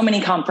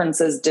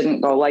conferences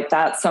didn't go like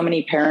that. So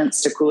many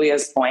parents, to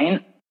Kulia's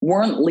point,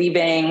 weren't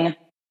leaving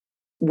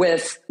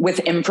with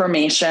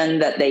information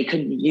that they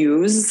could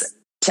use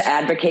to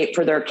advocate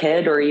for their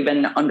kid or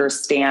even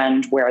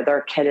understand where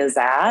their kid is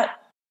at.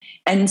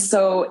 And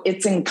so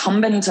it's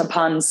incumbent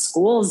upon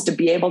schools to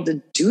be able to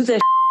do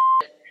this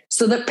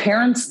so that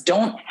parents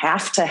don't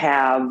have to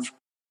have,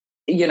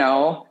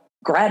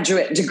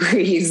 graduate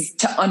degrees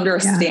to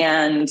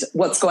understand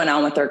what's going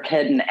on with their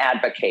kid and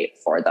advocate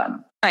for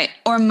them. Right.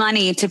 Or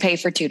money to pay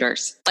for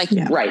tutors.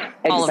 Right.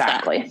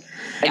 Exactly.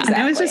 Yeah. And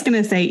I was just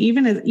going to say,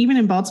 even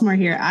in Baltimore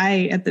here,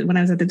 when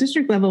I was at the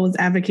district level, was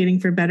advocating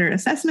for better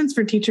assessments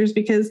for teachers,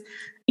 because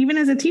even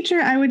as a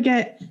teacher, I would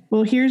get,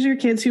 well, here's your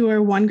kids who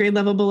are 1 grade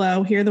level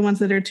below. Here are the ones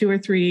that are 2 or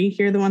 3.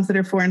 Here are the ones that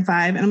are 4 and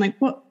 5. And I'm like,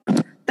 well,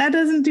 that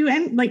doesn't do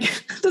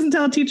doesn't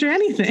tell a teacher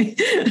anything.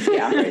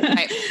 Yeah.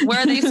 Right. Where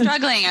are they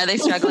struggling? Are they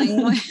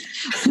struggling?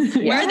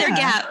 Where are their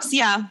gaps?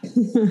 Yeah.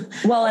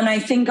 Well, and I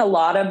think a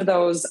lot of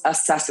those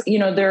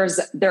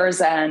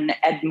there's an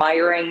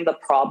admiring the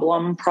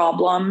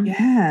problem.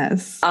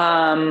 Yes.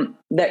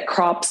 That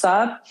crops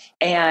up,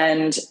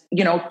 and,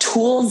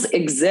 tools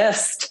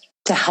exist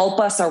to help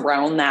us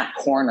around that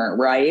corner,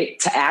 right?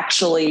 To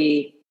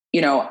actually,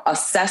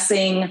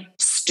 assessing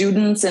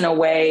students in a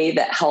way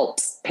that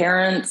helps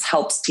parents,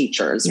 helps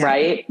teachers,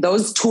 right?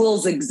 Those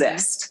tools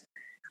exist.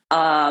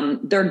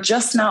 They're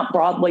just not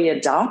broadly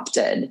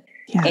adopted.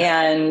 Yeah.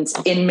 And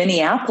in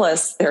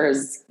Minneapolis,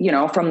 there's,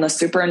 from the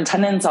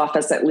superintendent's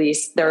office, at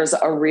least, there's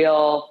a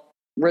real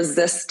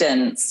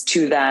resistance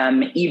to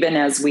them, even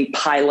as we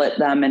pilot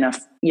them in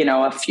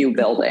a few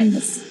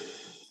buildings.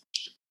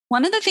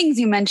 One of the things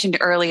you mentioned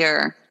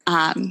earlier,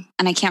 and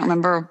I can't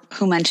remember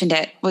who mentioned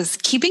it, was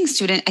keeping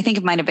students. I think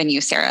it might've been you,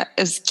 Sarah.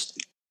 It was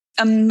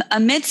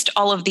amidst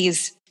all of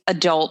these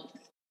adult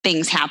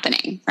things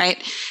happening,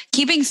 right?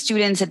 Keeping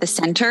students at the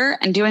center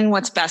and doing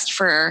what's best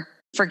for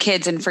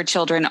kids and for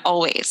children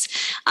always.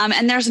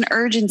 And there's an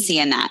urgency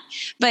in that,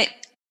 but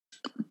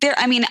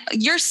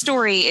your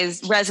story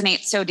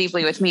resonates so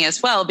deeply with me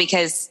as well,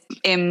 because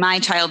in my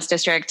child's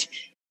district,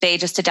 they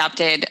just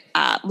adopted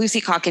Lucy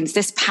Calkins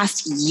this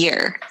past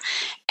year.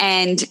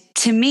 And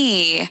to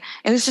me,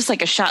 it was just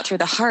like a shot through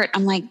the heart.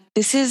 I'm like,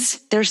 there's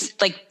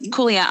like,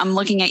 Kulia, I'm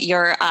looking at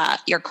your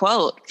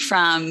quote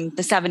from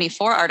the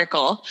 74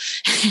 article.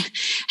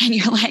 And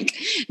you're like,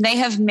 they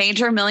have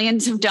major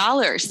millions of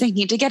dollars. They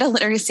need to get a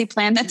literacy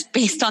plan that's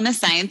based on the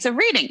science of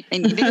reading. They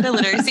need to get a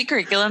literacy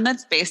curriculum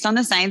that's based on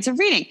the science of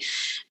reading.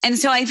 And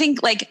so I think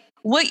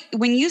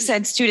when you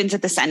said students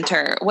at the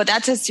center, what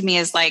that says to me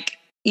is like,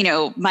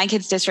 my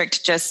kid's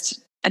district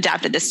just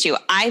adopted this too.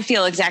 I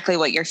feel exactly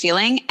what you're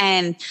feeling.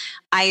 And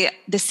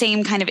the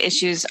same kind of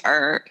issues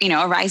are,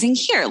 arising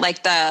here.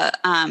 Like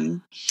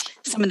some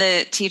of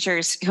the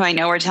teachers who I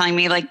know were telling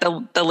me, like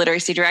the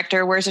literacy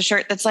director wears a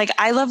shirt that's like,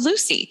 I love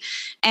Lucy.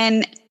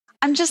 And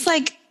I'm just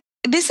like,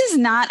 this is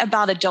not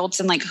about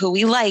adults and like who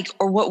we like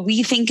or what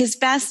we think is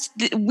best.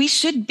 We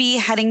should be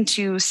heading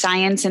to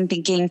science and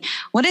thinking,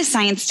 what is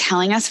science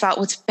telling us about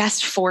what's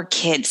best for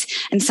kids?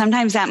 And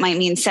sometimes that might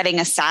mean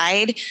setting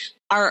aside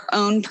our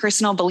own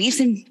personal beliefs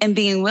and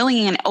being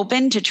willing and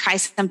open to try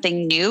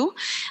something new.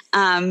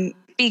 And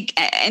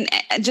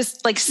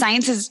just like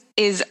science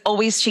is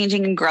always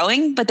changing and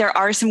growing, but there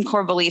are some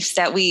core beliefs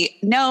that we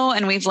know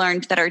and we've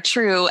learned that are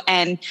true,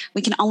 and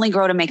we can only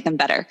grow to make them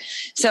better.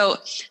 So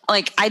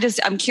like,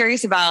 I'm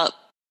curious about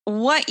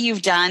what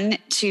you've done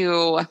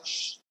to,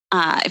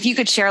 if you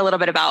could share a little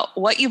bit about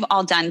what you've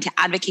all done to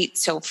advocate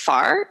so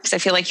far, because I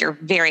feel like you're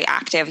very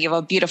active. You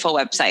have a beautiful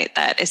website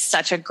that is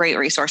such a great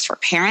resource for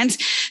parents.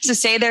 So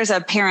say there's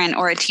a parent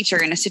or a teacher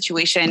in a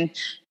situation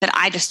that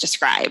I just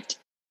described.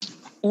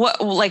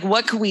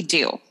 What could we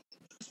do?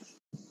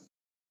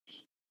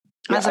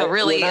 That's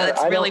really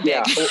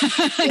big.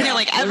 You're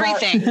like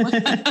everything.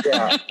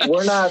 I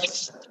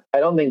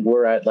don't think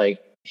we're at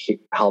like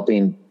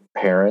helping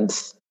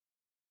parents.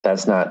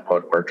 That's not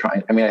what we're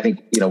trying. I mean, I think,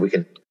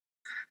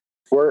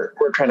 we're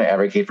trying to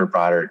advocate for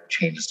broader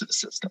changes to the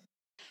system.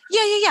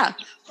 Yeah.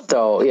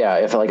 So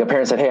if like a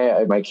parent said,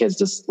 hey, my kids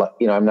just,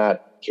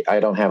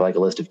 I don't have like a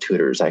list of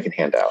tutors I can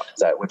hand out.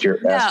 Is that what you're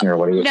asking, or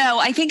what are you? No,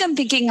 I think I'm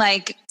thinking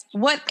like,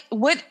 what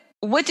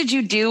did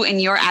you do in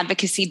your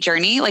advocacy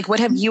journey? Like, what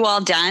have you all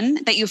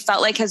done that you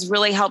felt like has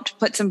really helped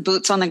put some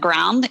boots on the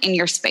ground in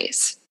your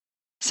space?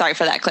 Sorry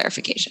for that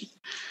clarification.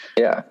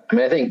 Yeah. I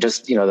mean, I think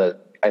just,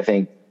 I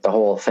think the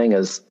whole thing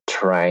is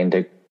trying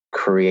to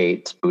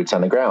create boots on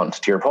the ground,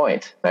 to your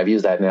point. And I've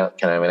used that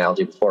kind of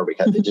analogy before,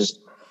 because it just,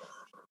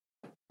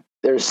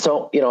 there's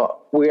so,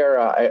 we are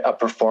a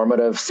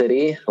performative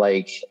city.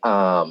 Like,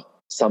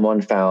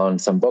 someone found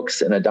some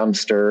books in a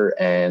dumpster,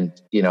 and,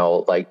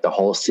 like the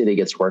whole city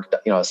gets worked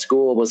up. A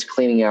school was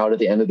cleaning out at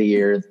the end of the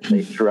year.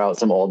 They threw out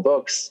some old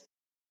books,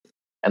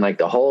 and like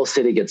the whole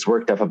city gets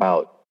worked up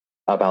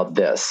about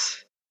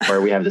this, where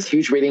we have this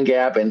huge reading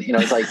gap. And,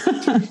 it's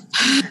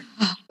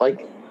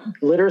like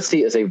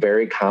literacy is a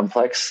very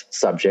complex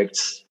subject,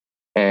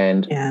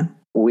 and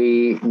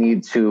we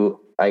need to,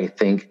 I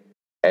think,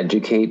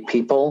 educate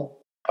people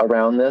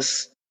around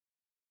this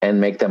and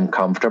make them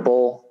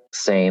comfortable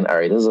saying, all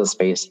right, this is a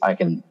space I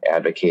can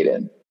advocate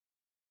in,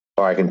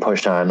 or I can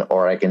push on,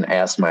 or I can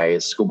ask my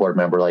school board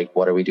member, like,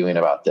 what are we doing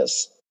about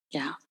this?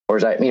 Yeah. Or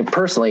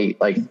personally,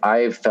 like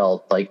I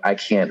felt like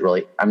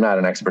I'm not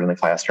an expert in the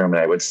classroom,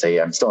 and I would say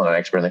I'm still not an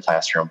expert in the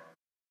classroom,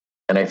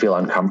 and I feel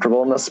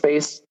uncomfortable in this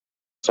space.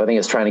 So I think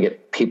it's trying to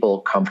get people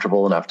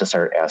comfortable enough to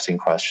start asking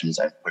questions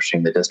and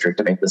pushing the district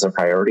to make this a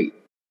priority,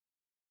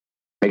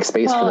 make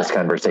space for this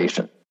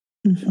conversation.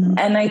 Mm-hmm.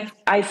 And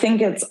I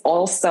think it's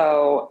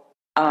also,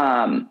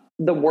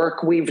 the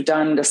work we've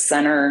done to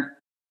center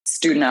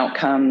student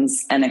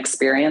outcomes and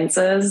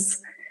experiences.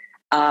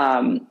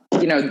 To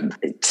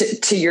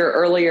your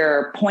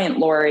earlier point,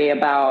 Lori,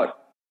 about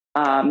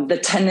the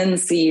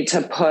tendency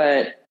to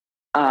put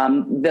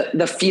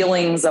the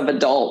feelings of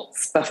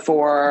adults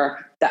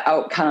before the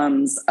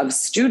outcomes of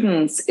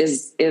students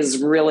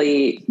is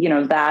really,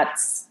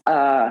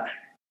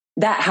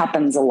 that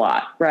happens a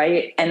lot,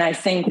 right? And I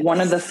think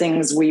one of the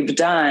things we've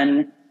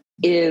done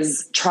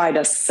is try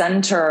to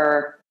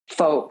center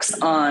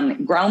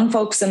ground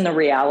folks in the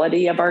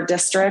reality of our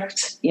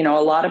district. A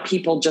lot of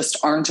people just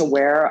aren't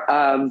aware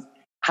of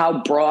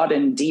how broad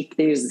and deep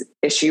these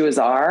issues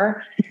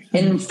are.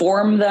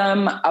 Inform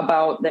them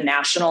about the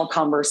national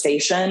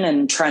conversation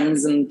and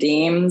trends and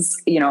themes,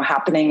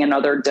 happening in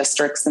other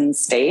districts and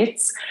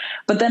states,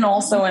 but then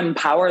also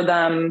empower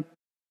them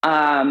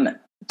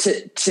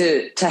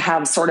to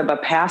have sort of a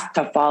path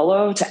to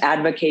follow, to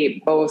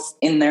advocate both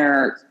in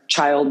their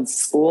child's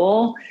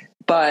school,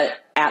 but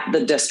at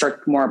the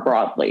district more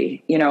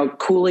broadly.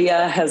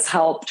 Coolia has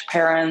helped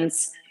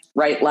parents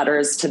write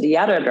letters to the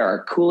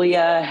editor.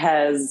 Coolia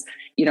has,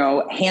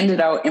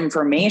 handed out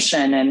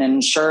information and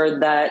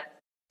ensured that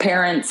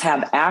parents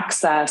have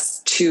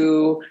access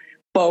to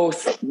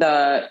both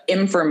the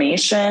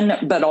information,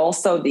 but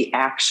also the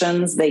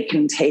actions they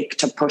can take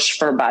to push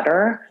for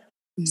better.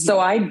 Mm-hmm. So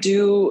I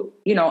do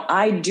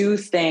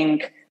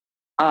think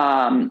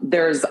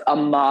there's a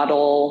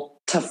model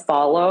to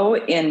follow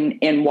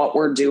in what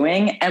we're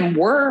doing. And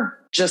we're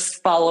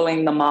just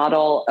following the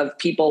model of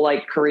people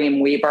like Kareem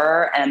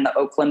Weaver and the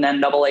Oakland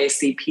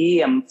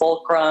NAACP and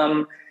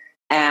Fulcrum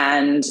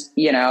and,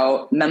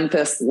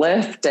 Memphis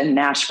Lift and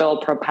Nashville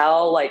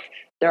Propel. Like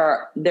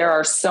there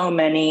are so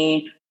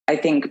many, I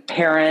think,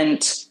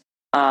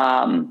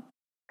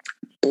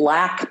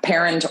 Black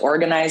parent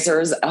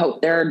organizers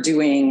out there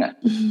doing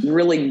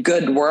really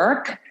good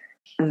work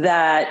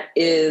that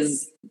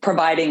is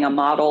providing a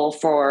model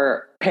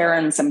for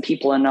parents and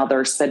people in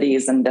other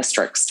cities and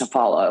districts to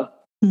follow.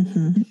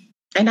 Mm-hmm.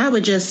 And I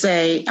would just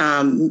say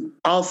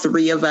all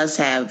three of us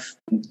have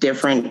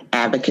different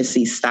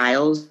advocacy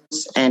styles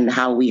and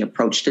how we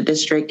approach the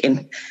district.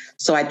 And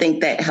so I think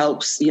that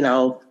helps,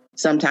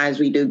 sometimes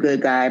we do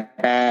good guy,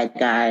 bad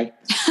guy.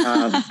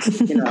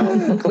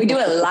 We do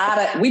a lot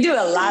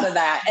of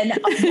that. And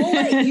we'll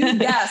let you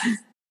guess.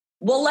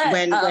 We'll let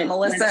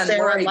Melissa and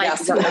Lori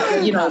guess.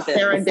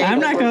 Sarah and David, I'm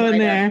not going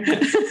there.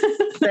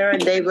 Sarah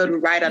and David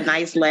would write a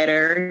nice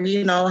letter,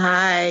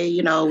 hi,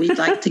 we'd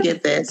like to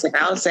get this. And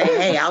I'll say,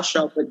 hey, I'll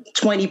show up with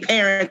 20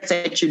 parents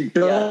at your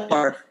door.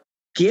 Yeah.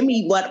 Give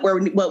me what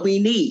we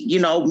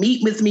need,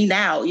 meet with me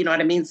now. You know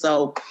what I mean?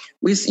 So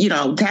we,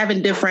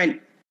 having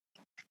different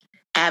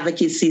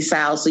advocacy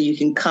styles so you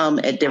can come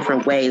at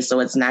different ways. So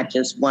it's not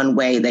just one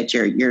way that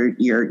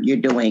you're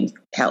doing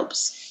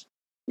helps.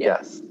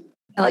 Yes.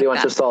 How do you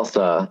want your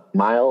salsa?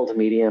 Mild,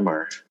 medium,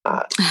 or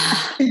hot?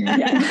 I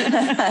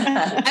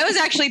was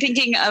actually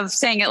thinking of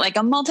saying it like a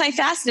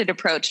multifaceted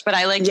approach, but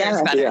I like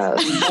yours better. Yeah.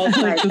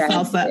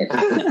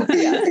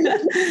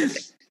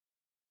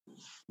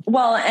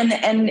 Well,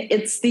 and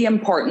it's the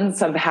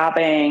importance of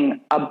having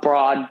a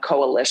broad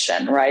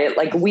coalition, right?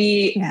 Like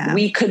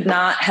we could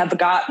not have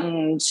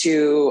gotten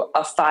to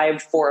a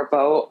 5-4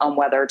 vote on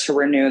whether to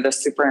renew the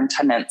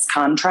superintendent's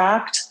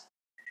contract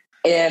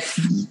if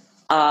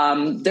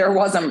there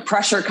wasn't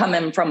pressure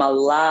coming from a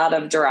lot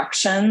of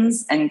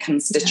directions and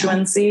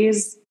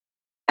constituencies. Yeah.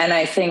 And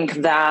I think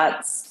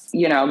that's,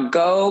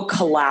 go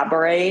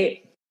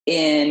collaborate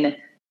in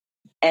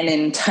an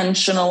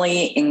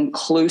intentionally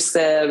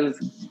inclusive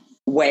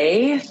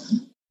way,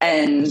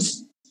 and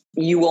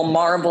you will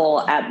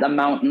marvel at the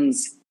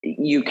mountains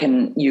you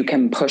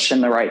can push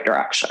in the right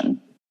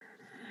direction.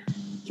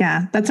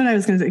 Yeah, that's what I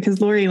was going to say. Because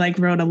Lori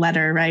wrote a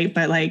letter, right?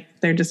 But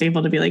they're just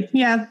able to be like,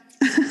 yeah.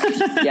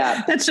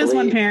 Yeah, that's just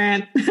one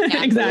parent.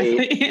 Yeah. Exactly.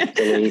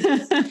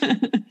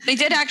 They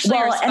did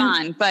actually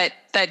respond, but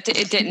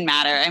it didn't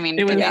matter. I mean,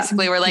 they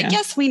basically were like,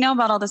 yes, we know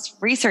about all this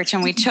research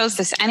and we chose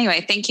this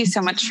anyway. Thank you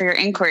so much for your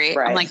inquiry.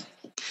 Right. I'm like,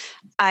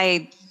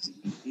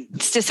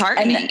 it's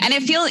disheartening. And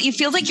you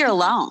feel like you're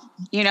alone,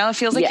 it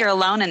feels like you're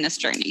alone in this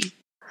journey.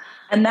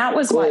 And that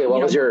was what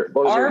was your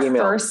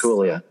email,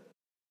 Coolia?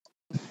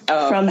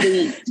 From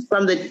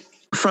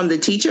the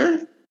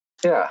teacher?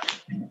 Yeah.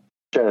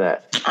 Share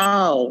that.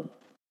 Oh,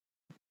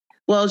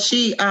 well,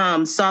 she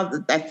saw,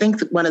 I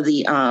think, one of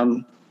the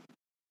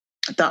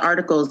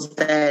articles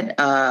that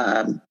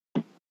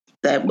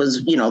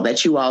was,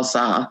 that you all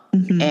saw.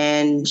 Mm-hmm.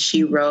 And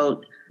she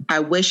wrote,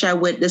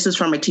 this is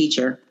from a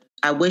teacher.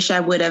 I wish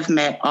I would have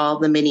met all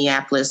the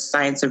Minneapolis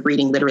Science of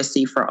Reading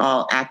Literacy for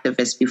All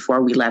activists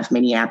before we left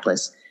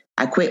Minneapolis.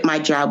 I quit my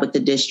job with the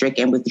district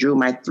and withdrew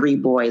my 3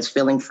 boys,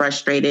 feeling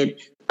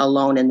frustrated,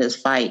 alone in this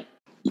fight.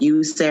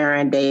 You, Sarah,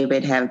 and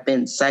David have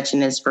been such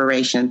an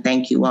inspiration.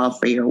 Thank you all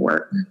for your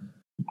work.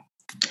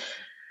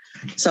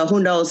 So who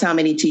knows how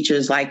many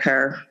teachers like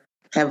her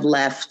have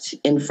left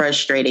in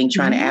frustrating,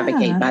 trying to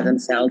advocate by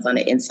themselves on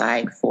the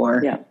inside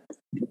for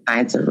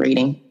science of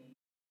reading.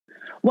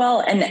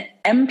 Well, and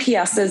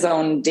MPS's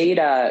own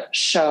data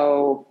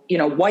show,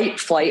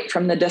 white flight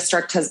from the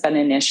district has been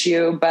an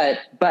issue, but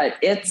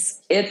it's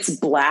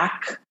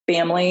Black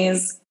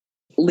families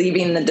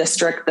leaving the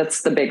district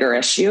that's the bigger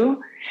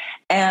issue.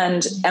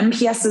 And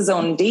MPS's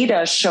own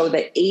data show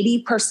that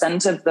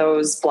 80% of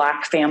those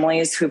Black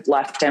families who've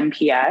left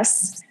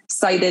MPS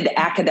cited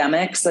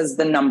academics as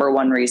the number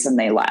one reason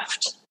they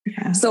left.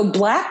 Yeah. So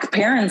Black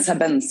parents have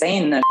been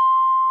saying this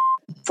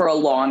for a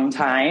long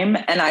time.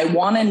 And I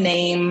want to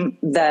name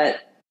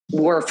that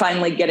we're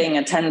finally getting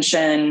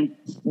attention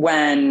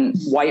when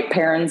white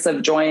parents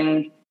have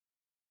joined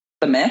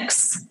the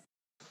mix.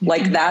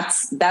 Like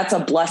that's a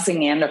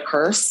blessing and a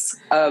curse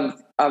of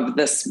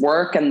this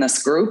work and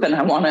this group. And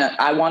I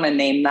want to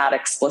name that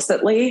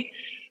explicitly,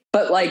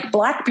 but like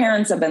Black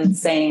parents have been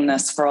saying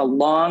this for a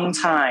long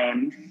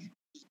time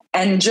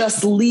and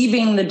just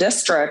leaving the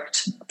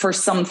district for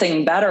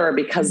something better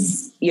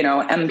because, you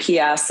know,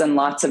 MPS and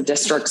lots of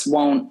districts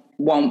won't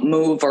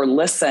move or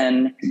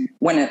listen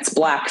when it's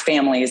Black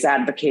families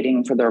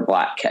advocating for their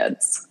Black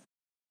kids.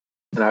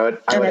 And I would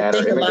add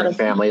our immigrant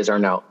families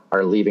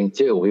are leaving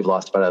too. We've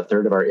lost about a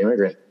third of our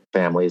immigrant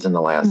families in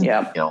the last,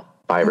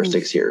 5 or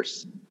 6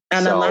 years.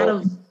 And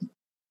a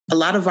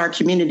lot of our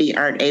community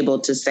weren't able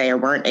to say,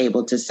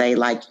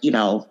 like, you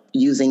know,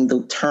 using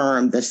the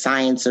term, the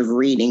science of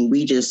reading,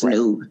 we just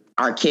knew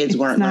our kids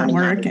weren't learning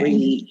how to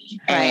read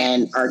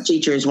and our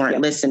teachers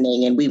weren't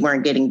listening and we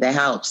weren't getting the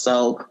help.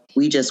 So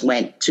we just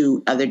went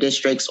to other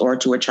districts or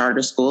to a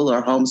charter school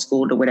or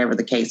homeschooled or whatever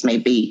the case may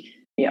be.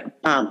 Yeah.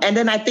 And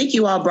then I think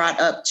you all brought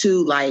up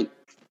too, like,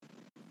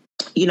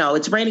 you know,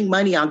 it's raining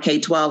money on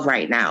K-12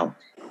 right now.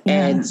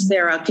 Yeah. And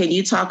Sarah, can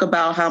you talk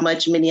about how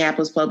much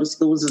Minneapolis Public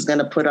Schools is going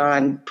to put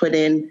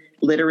in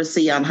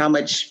literacy on how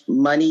much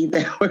money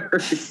that we're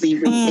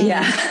receiving?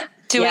 Yeah.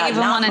 Do we even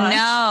want to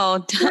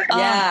know?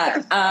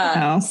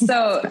 Yeah.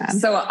 So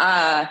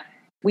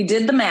we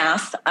did the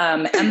math.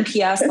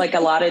 MPS, like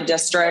a lot of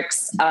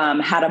districts,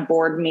 had a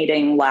board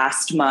meeting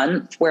last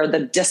month where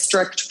the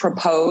district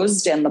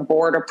proposed and the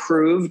board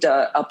approved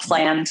a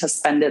plan to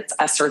spend its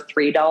ESSER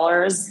III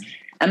dollars.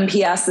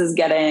 MPS is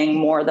getting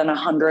more than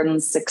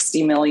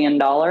 $160 million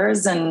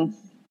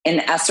in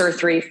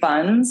ESSER III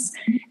funds,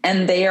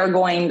 and they are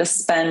going to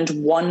spend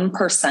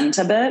 1%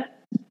 of it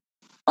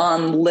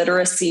on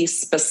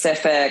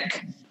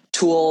literacy-specific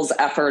tools,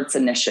 efforts,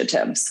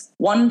 initiatives.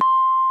 1%.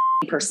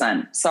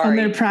 Sorry, on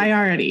their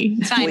priority.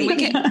 It's fine.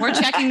 We're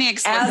checking the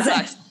explicit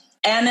box.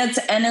 And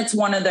it's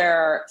one of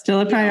their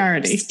still a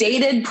priority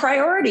stated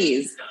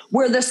priorities,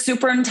 where the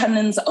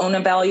superintendent's own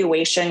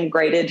evaluation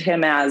graded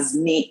him as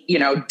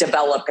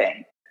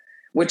developing,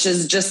 which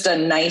is just a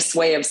nice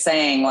way of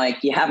saying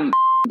like you haven't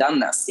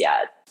done this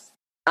yet.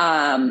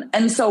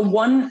 And so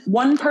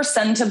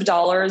 1% of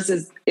dollars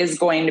is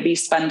going to be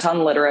spent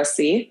on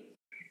literacy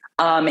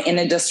in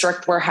a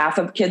district where half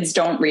of kids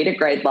don't read at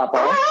grade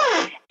level,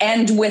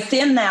 and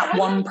within that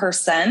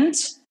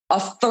 1%. A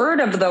third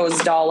of those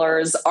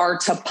dollars are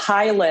to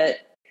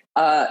pilot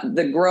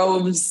the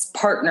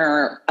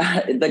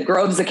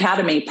Groves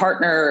Academy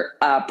partner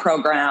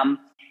program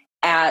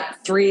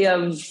at 3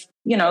 of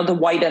the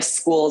whitest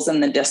schools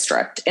in the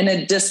district, in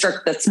a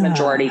district that's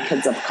majority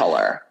kids of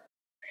color.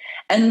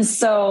 And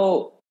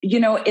so,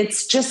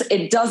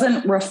 it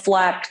doesn't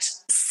reflect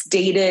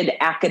stated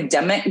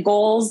academic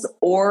goals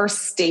or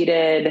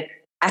stated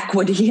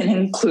equity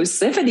and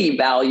inclusivity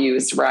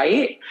values,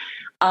 right?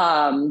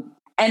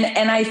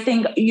 And I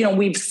think,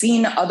 we've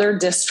seen other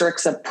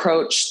districts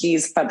approach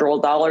these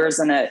federal dollars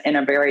in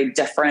a very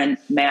different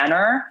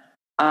manner.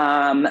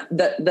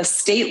 The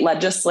state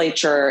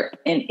legislature,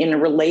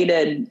 in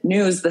related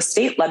news, the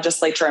state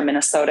legislature in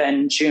Minnesota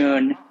in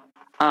June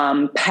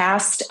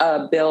passed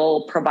a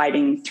bill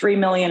providing $3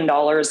 million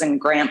in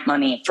grant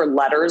money for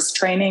letters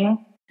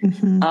training.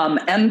 Mm-hmm.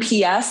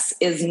 MPS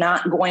is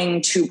not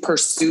going to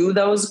pursue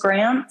those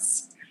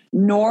grants,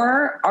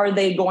 nor are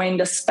they going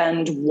to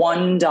spend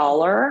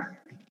 $1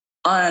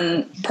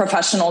 on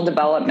professional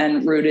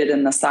development rooted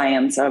in the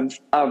science of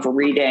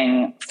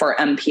reading for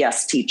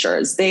MPS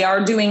teachers. They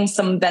are doing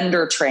some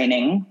vendor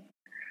training,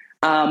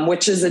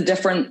 which is a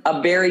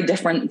very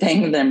different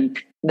thing than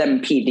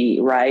PD,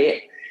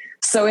 right?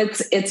 So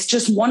it's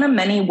just one of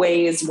many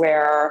ways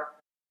where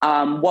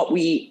what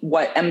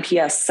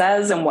MPS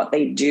says and what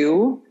they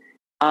do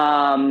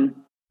are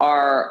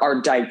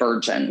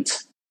divergent.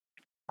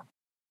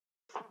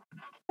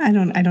 I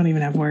don't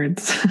even have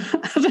words.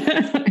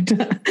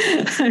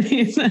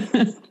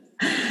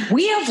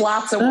 We have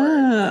lots of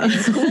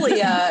words.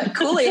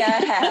 Coolia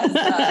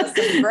has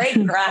some great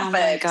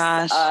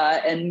graphics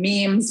and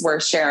memes we're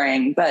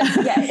sharing. But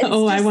yeah,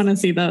 I want to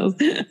see those.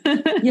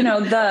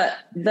 The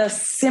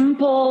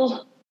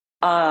simple,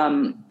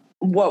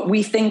 what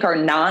we think are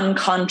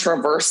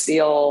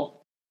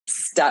non-controversial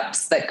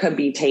steps that could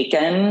be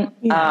taken.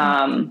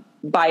 Yeah.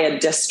 By a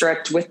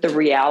district with the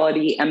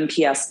reality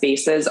MPS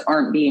spaces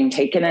aren't being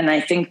taken. And I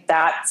think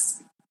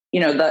that's,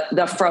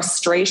 the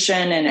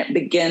frustration, and it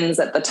begins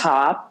at the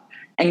top.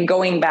 And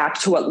going back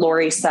to what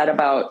Lori said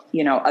about,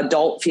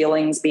 adult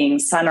feelings being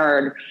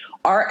centered,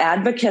 our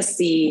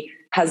advocacy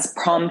has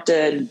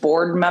prompted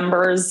board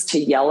members to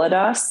yell at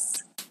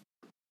us,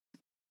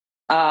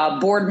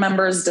 board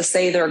members to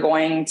say they're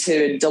going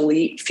to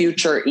delete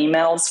future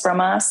emails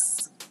from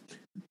us.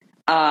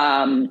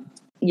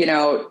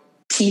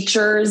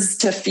 teachers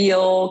to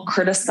feel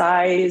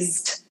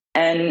criticized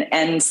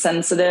and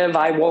sensitive.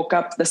 I woke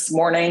up this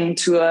morning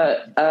to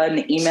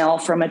an email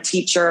from a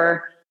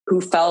teacher who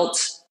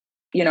felt,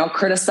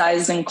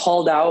 criticized and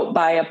called out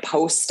by a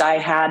post I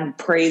had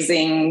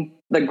praising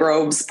the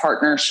Groves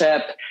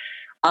partnership.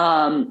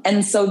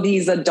 And so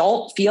these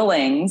adult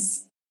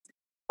feelings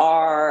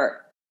are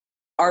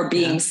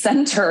being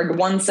centered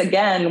once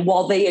again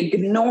while they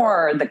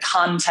ignore the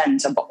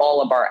content of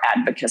all of our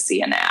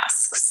advocacy and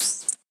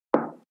asks.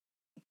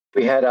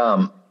 We had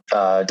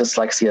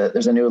dyslexia.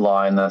 There's a new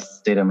law in the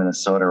state of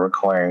Minnesota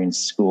requiring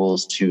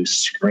schools to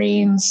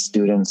screen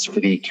students for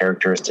the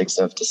characteristics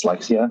of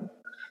dyslexia,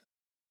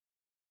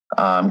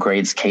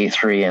 grades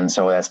K-3. And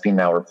so that's being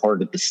now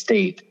reported to the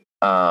state.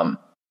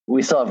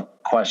 We still have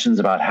questions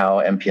about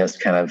how MPS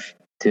kind of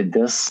did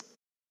this.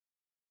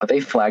 But they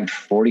flagged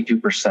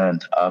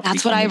 42% of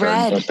that's what I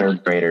read.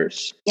 Third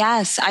graders.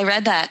 Yes, I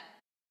read that.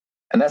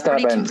 And that's not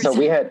been, so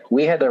we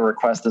had to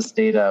request this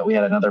data. We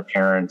had another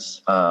parent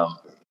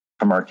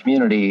from our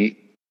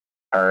community,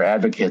 our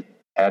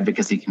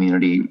advocacy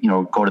community,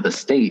 go to the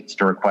state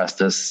to request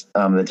this.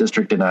 The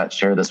district did not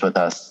share this with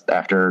us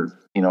after,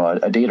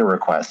 a data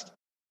request.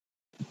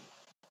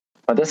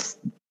 But this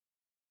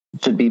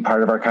should be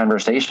part of our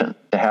conversation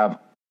to have,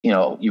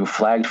 you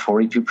flagged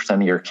 42%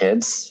 of your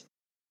kids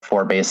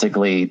for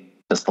basically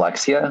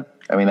dyslexia.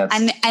 I mean, that's...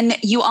 And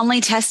you only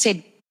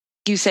tested,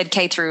 you said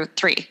K through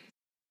 3.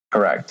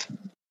 Correct.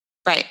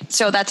 Right.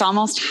 So that's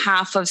almost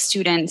half of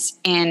students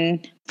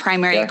in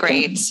primary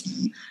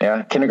grades.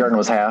 Kindergarten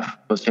was half,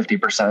 was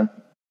 50%.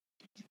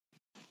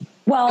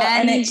 Well,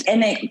 and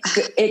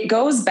it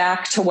goes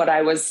back to what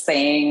I was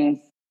saying,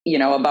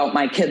 about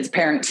my kids'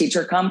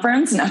 parent-teacher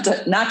conference, not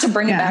to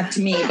bring it back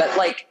to me, but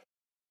like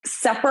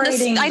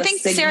separating I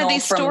think, Sarah,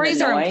 these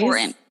stories are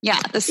important. Yeah,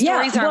 the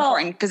stories are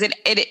important because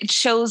it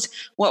shows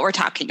what we're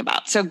talking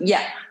about. So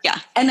yeah.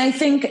 And I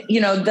think,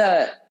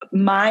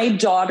 my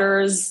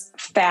daughter's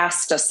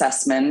FAST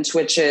assessment,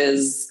 which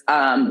is,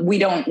 we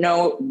don't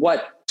know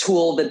what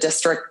tool the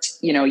district,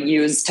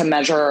 used to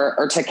measure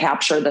or to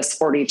capture this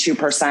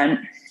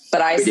 42%,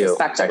 but I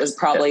suspect it was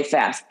probably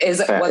FAST. Was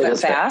it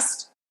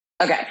FAST?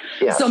 Okay.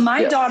 Yeah. So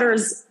my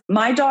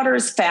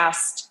daughter's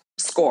FAST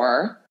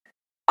score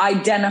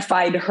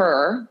identified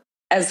her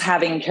as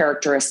having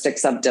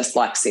characteristics of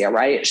dyslexia,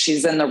 right?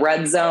 She's in the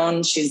red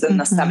zone. She's in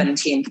the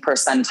 17th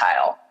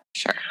percentile.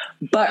 Sure.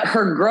 But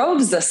her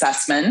Groves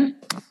assessment,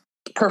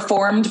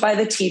 performed by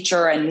the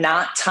teacher and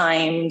not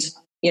timed,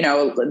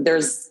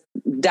 there's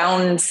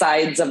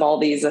downsides of all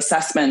these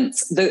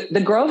assessments.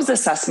 The Groves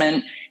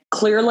assessment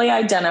clearly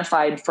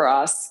identified for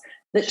us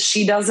that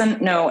she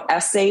doesn't know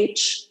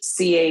SH,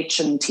 CH,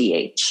 and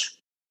TH.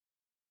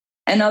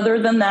 And other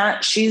than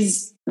that,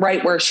 she's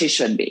right where she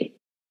should be.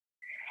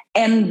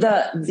 And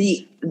that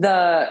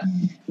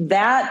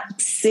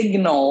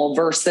signal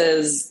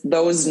versus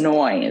those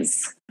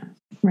noise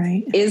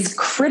is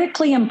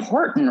critically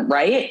important,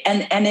 right?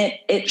 And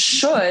it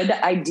should,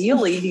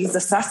 ideally, these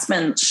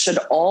assessments should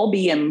all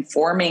be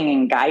informing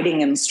and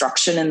guiding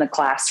instruction in the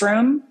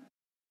classroom.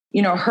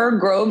 Her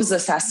Groves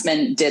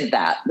assessment did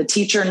that. The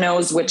teacher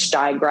knows which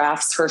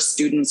digraphs her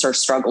students are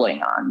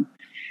struggling on.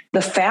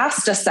 The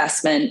FAST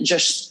assessment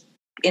just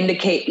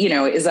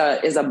is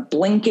a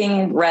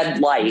blinking red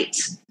light,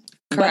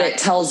 but it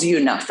tells you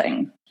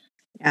nothing.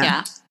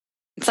 Yeah.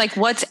 It's like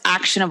what's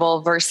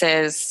actionable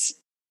versus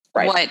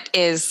what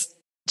is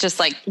just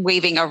like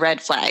waving a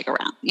red flag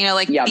around.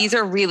 These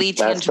are really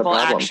tangible,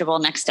 actionable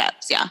next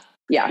steps. Yeah.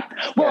 Yeah.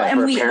 Well,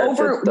 and we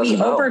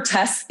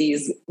overtest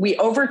these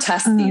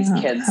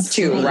kids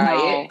too,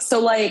 right?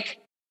 So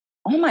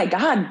oh my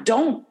God,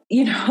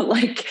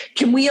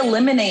 can we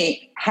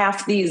eliminate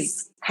half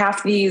these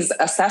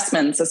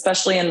assessments,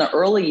 especially in the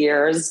early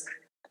years,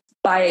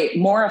 by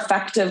more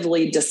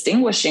effectively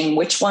distinguishing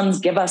which ones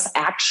give us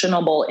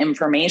actionable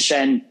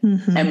information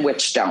and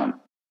which don't.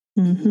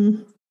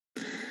 Mm-hmm.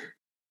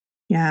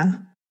 Yeah.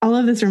 All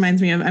of this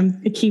reminds me of, I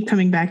keep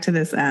coming back to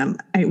this.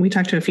 We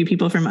talked to a few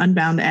people from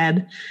Unbound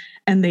Ed,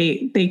 and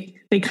they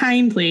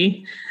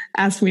kindly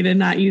asked me to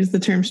not use the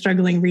term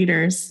struggling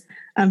readers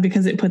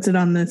because it puts it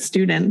on the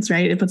students,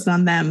 right? It puts it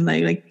on them.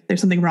 Like there's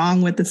something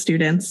wrong with the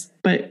students,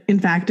 but in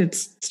fact,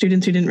 it's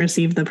students who didn't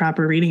receive the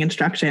proper reading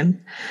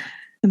instruction.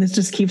 And this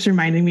just keeps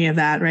reminding me of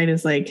that, right?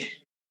 It's like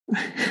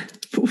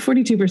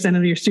 42%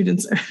 of your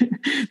students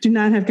do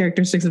not have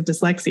characteristics of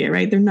dyslexia,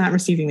 right? They're not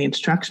receiving the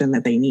instruction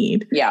that they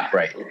need. Yeah.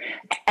 Right.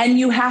 And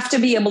you have to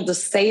be able to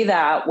say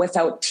that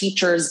without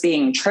teachers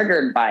being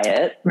triggered by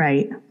it.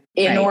 Right.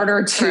 In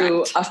order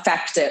to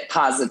affect it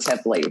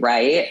positively.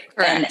 Right.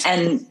 Correct.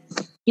 And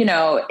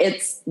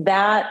it's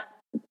that,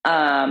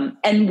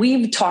 and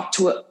we've talked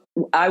to,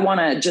 I want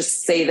to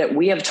just say that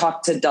we have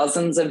talked to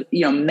dozens of,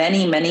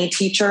 many, many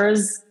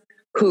teachers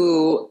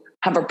who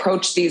have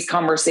approached these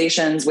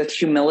conversations with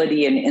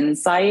humility and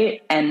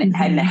insight and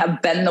have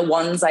been the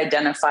ones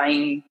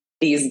identifying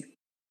these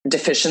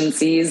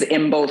deficiencies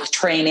in both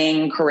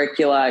training,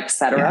 curricula, et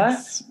cetera.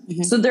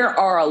 Yes. So there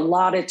are a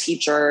lot of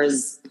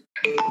teachers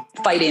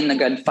fighting the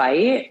good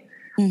fight.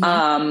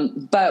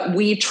 But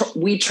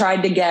we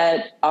tried to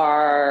get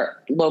our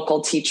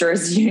local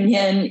teachers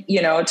union,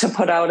 to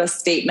put out a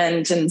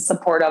statement in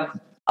support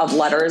of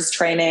letters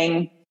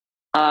training.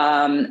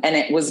 And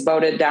it was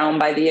voted down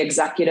by the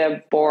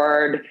executive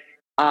board.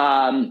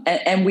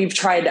 And we've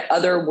tried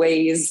other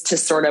ways to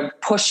sort of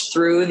push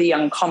through the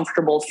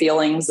uncomfortable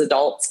feelings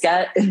adults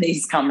get in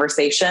these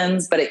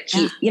conversations, but it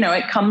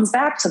comes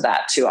back to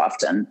that too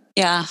often.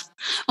 Yeah.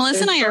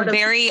 Melissa and I are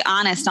very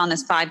honest on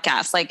this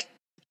podcast. Like,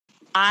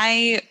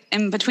 I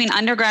am between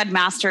undergrad,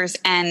 master's,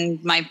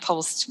 and my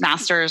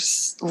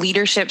post-master's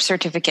leadership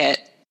certificate.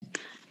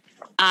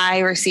 I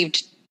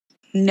received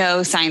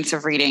no science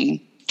of reading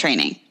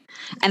training.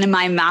 And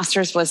my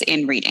master's was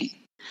in reading.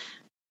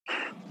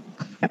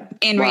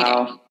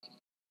 Reading.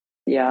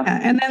 Yeah.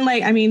 And then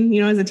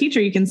as a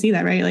teacher, you can see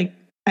that, right? Like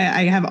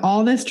I have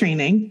all this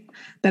training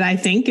that I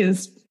think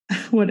is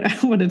what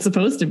it's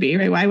supposed to be,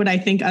 right? Why would I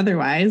think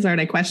otherwise? Or would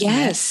I question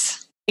it?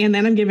 And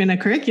then I'm given a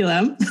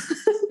curriculum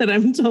that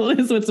I'm told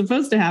is what's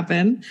supposed to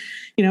happen.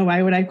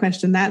 Why would I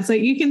question that? So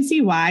you can see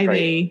why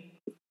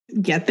they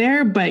get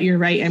there, but you're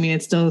right. I mean,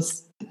 it's still,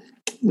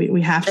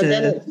 we have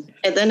to.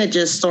 And then it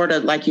just sort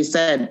of, like you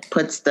said,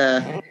 puts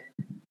the,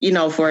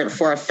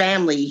 for a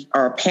family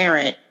or a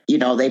parent,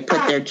 they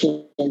put their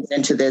kids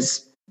into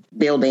this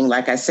building,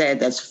 like I said,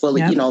 that's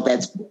fully,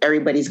 that's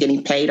everybody's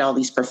getting paid. All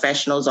these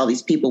professionals, all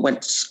these people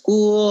went to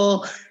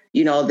school,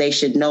 they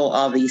should know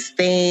all these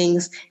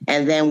things.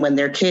 And then when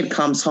their kid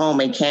comes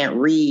home and can't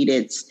read,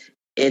 it's,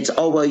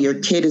 oh, well, your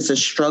kid is a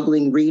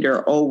struggling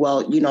reader. Oh,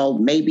 well,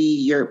 maybe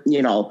you're,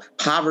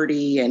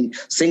 poverty and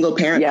single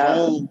parent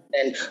home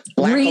and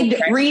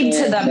read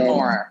to them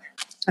more.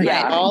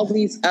 Yeah. All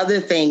these other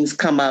things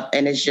come up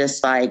and it's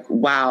just like,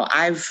 wow,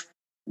 I've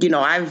had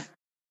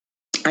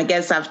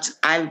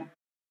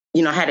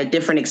a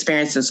different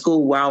experience in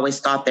school where I always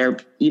thought there,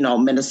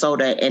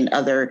 Minnesota and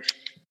other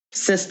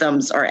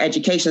systems or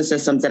education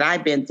systems that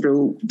I've been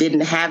through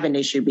didn't have an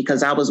issue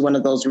because I was one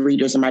of those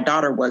readers and my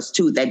daughter was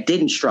too, that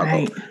didn't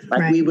struggle.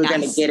 We were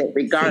going to get it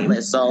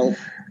regardless. So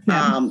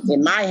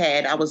in my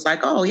head, I was like,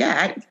 oh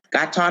yeah, I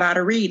got taught how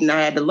to read and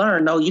I had to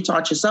learn. No, you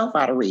taught yourself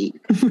how to read.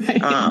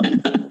 I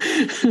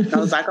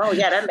was like, oh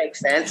yeah, that makes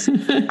sense.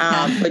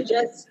 But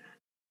just,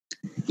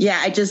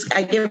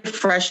 I get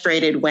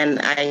frustrated when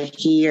I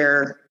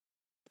hear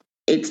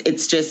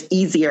it's just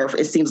easier.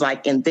 It seems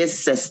like in this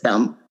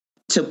system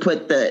to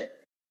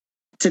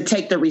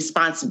take the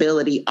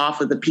responsibility off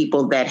of the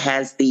people that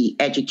has the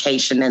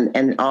education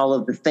and all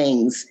of the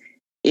things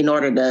in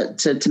order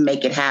to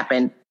make it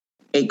happen.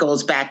 It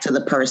goes back to the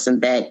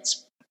person that,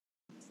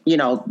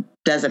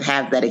 doesn't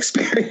have that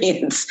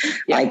experience.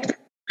 I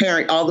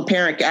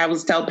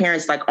always tell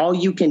parents, like, all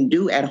you can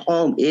do at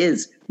home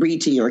is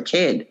read to your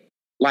kid.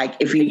 Like,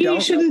 if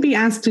you shouldn't be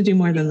asked to do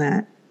more than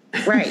that.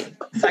 Right.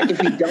 It's like,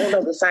 if you don't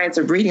know the science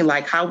of reading,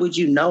 like, how would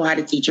you know how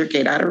to teach your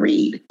kid how to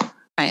read?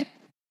 Right.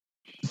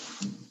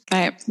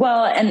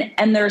 Well,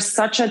 and there's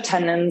such a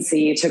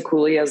tendency, to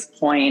Kulia's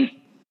point,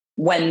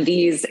 when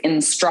these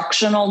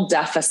instructional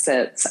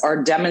deficits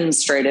are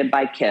demonstrated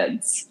by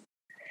kids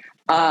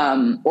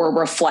or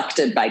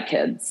reflected by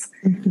kids,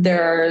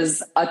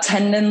 there's a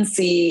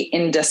tendency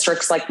in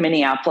districts like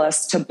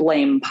Minneapolis to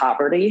blame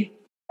poverty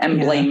and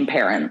blame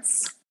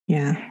parents.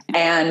 Yeah.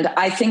 And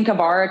I think of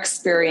our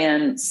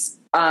experience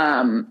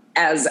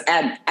as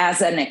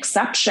an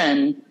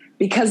exception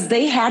because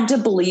they had to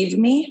believe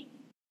me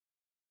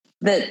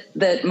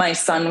that my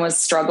son was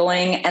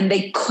struggling, and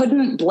they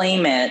couldn't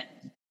blame it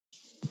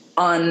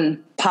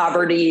on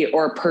poverty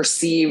or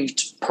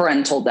perceived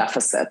parental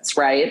deficits,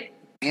 right?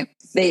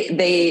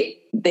 They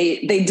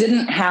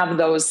didn't have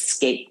those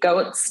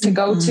scapegoats to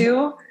go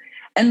to.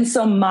 And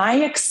so my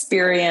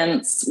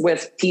experience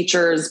with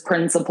teachers,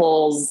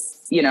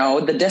 principals,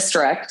 the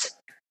district,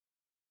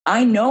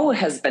 I know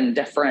has been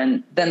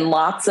different than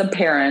lots of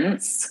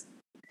parents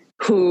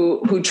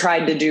who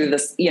tried to do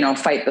this,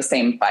 fight the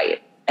same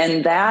fight.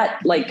 And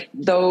that, like,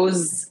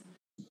 those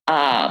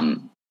undertones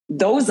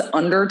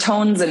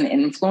and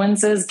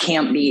influences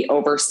can't be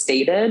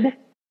overstated.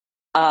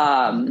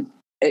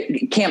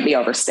 It can't be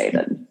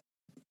overstated.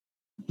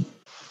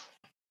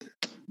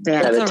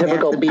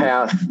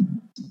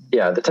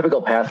 The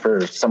typical path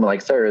for someone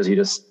like Sarah is you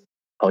just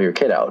pull your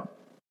kid out.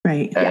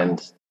 Right. And,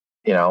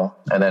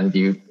 and then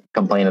you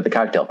complain at the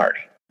cocktail party.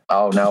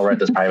 Oh, now we're at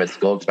this private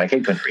school because my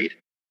kid couldn't read.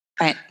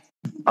 Right.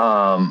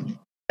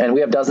 And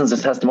we have dozens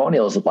of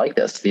testimonials like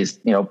this. These,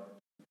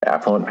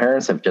 affluent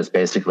parents have just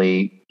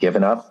basically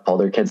given up, pulled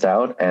their kids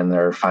out, and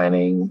they're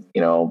finding,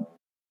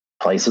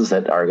 places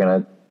that are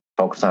going to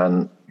focus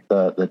on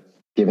the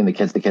giving the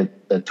kids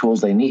the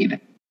tools they need.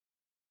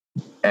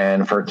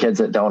 And for kids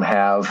that don't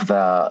have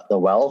the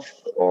wealth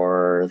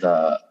or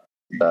the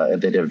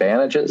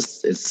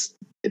advantages,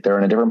 they're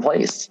in a different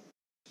place.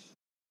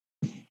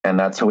 And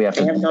that's who we have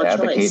to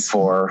advocate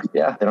for.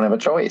 Yeah, they don't have a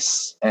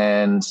choice.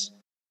 And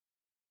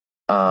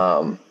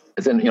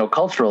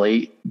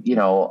culturally,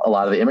 a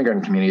lot of the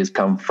immigrant communities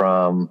come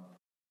from,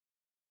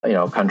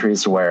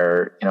 countries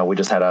where, we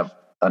just had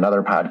a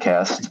another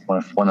podcast, one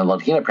of the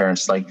Latina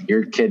parents, like,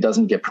 your kid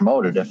doesn't get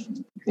promoted if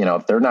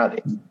they're not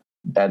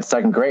at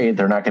second grade,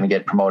 they're not going to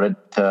get promoted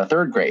to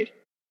third grade.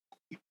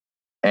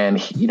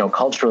 And,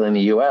 culturally in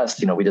the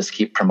US, we just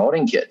keep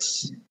promoting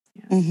kids.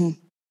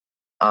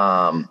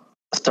 Mm-hmm.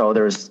 So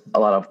there's a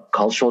lot of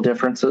cultural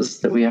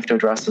differences that we have to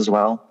address as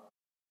well.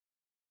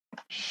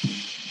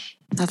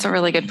 That's a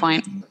really good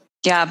point.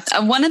 Yeah.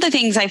 One of the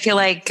things I feel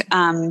like,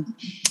 I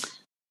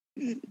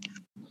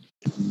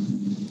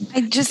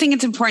just think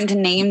it's important to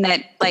name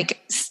that, like,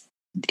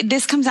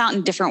 this comes out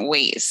in different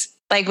ways.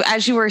 Like,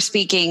 as you were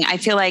speaking, I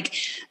feel like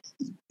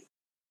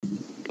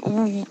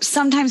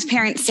sometimes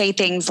parents say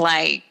things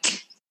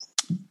like,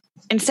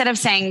 instead of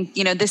saying,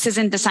 this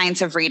isn't the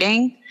science of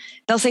reading,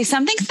 they'll say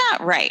something's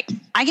not right.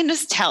 I can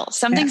just tell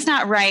something's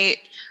not right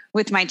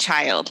with my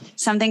child.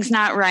 Something's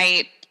not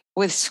right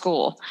with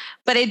school,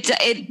 but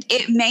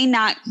it may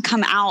not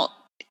come out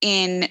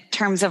in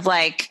terms of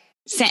like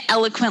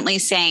eloquently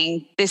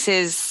saying this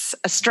is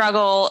a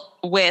struggle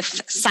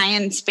with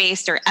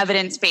science-based or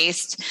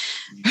evidence-based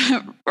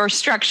or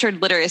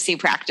structured literacy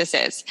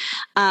practices.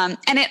 And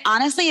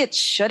it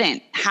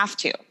shouldn't have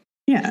to.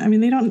 Yeah. I mean,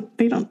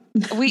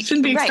 we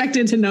shouldn't be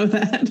expected to know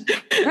that.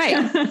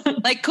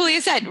 Right. Like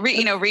Kulia said, read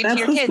to your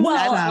kids.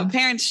 That's what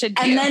parents should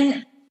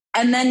do.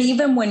 And then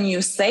even when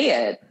you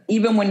say it,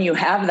 even when you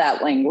have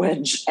that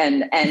language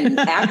and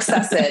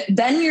access it,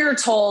 then you're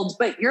told,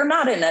 but you're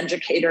not an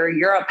educator,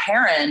 you're a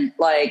parent,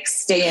 like,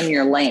 stay in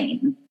your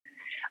lane.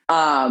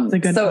 That's a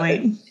good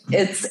point.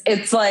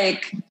 It's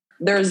like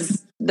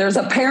there's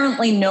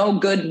apparently no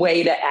good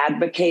way to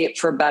advocate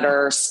for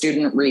better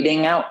student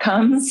reading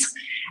outcomes.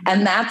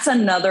 And that's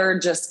another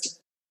just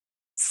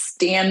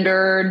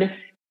standard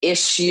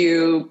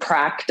issue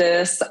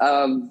practice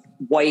of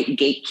white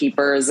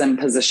gatekeepers and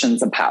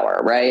positions of power,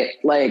 right?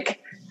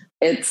 Like,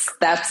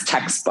 that's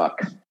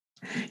textbook.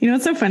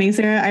 It's so funny,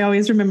 Sarah. I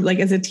always remember, like,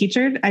 as a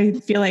teacher, I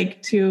feel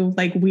like too,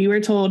 like, we were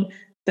told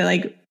that,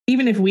 like,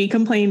 even if we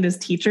complained as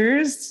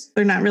teachers,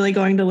 they're not really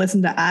going to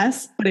listen to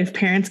us. But if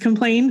parents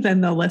complain,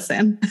 then they'll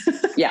listen.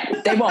 Yeah,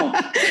 they won't.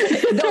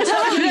 They'll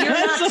tell you you're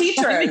not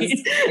teachers.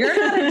 Funny.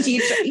 You're not a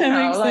teacher.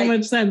 That makes so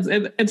much sense.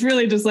 It's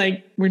really just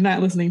like, we're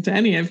not listening to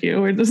any of you.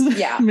 We're just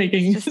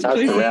making that's the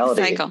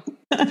reality. Cycle.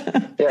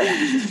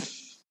 Yeah.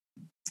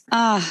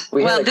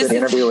 We had a good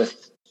interview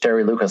with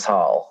Sherry Lucas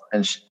Hall,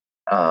 and she,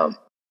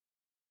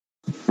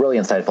 really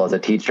insightful as a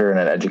teacher and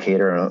an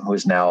educator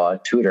who's now a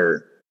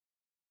tutor.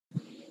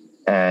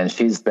 And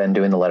she's been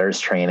doing the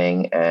letters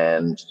training,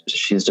 and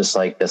she's just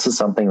like, this is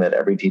something that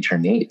every teacher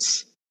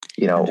needs.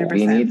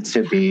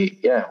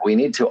 100%. We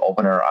need to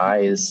open our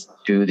eyes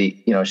to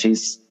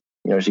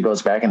she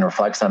goes back and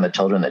reflects on the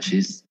children that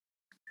she's,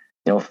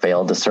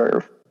 failed to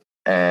serve.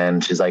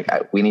 And she's like,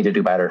 we need to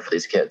do better for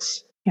these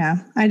kids. Yeah.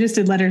 I just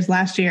did letters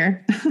last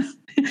year,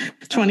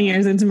 20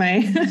 years into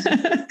my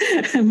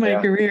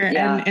career.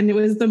 Yeah. And it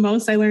was the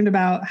most I learned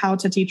about how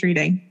to teach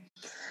reading.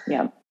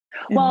 Yeah.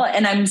 Well,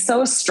 and I'm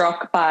so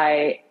struck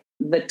by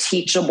the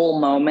teachable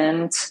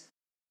moment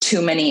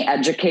too many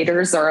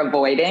educators are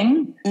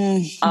avoiding.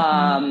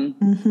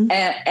 Mm-hmm.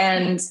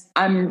 And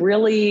I'm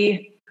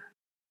really,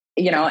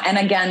 and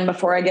again,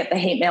 before I get the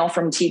hate mail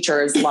from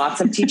teachers, lots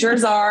of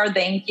teachers are,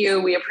 thank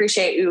you, we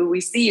appreciate you,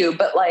 we see you.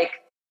 But like,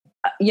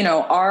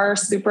 our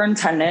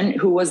superintendent,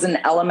 who was an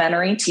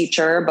elementary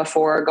teacher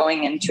before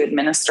going into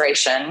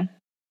administration,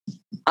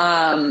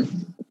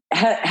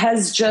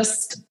 has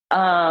just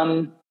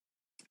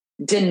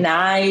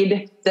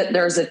denied that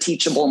there's a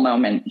teachable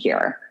moment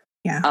here.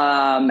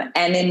 Yeah.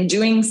 And in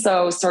doing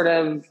so, sort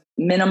of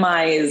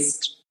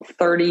minimized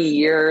 30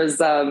 years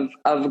of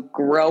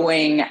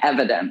growing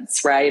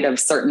evidence, right, of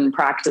certain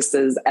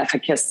practices'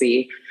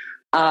 efficacy.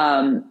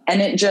 And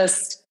it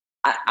just,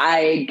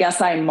 I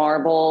guess I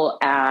marvel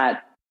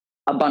at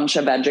a bunch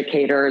of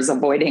educators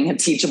avoiding a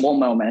teachable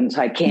moment.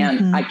 I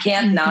can't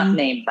not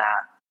name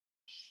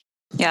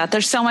that. Yeah,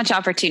 there's so much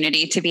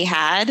opportunity to be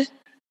had.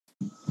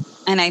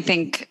 And I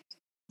think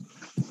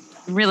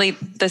really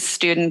the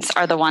students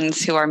are the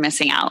ones who are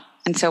missing out.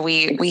 And so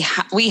we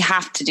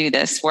have to do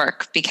this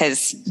work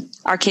because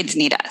our kids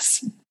need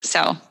us. So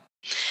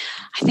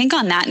I think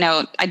on that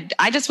note,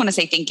 I just want to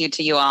say thank you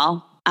to you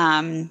all.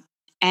 And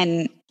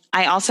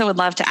I also would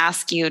love to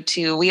ask you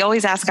we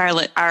always ask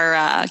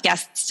our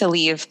guests to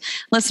leave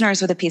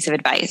listeners with a piece of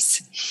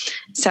advice.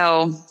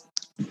 So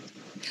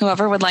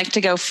whoever would like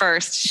to go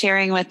first,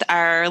 sharing with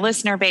our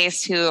listener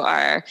base who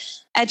are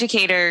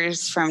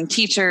educators, from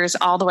teachers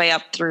all the way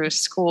up through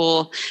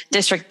school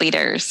district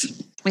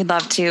leaders. We'd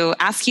love to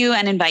ask you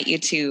and invite you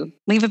to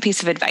leave a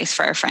piece of advice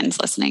for our friends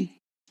listening.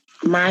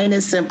 Mine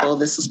is simple.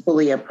 This is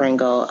Kulia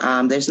Pringle.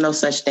 There's no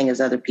such thing as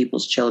other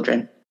people's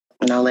children.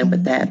 And I'll end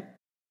with that.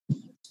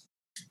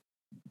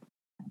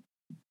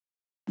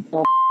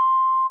 Well,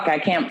 I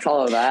can't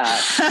follow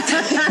that.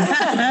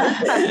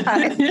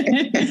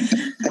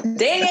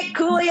 Dang it,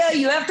 Kulia,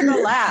 you have to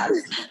go last.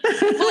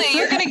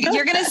 Kulia,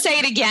 you're gonna say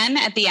it again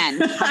at the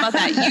end. How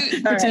about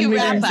that? You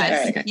wrap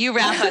us. Right. You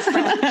wrap us.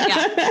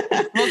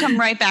 Yeah, we'll come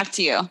right back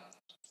to you.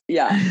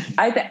 Yeah,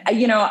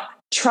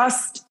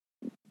 trust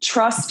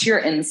trust your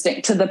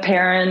instinct. To the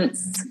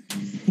parents.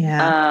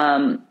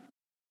 Yeah.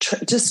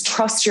 Just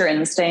trust your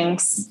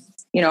instincts.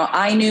 You know,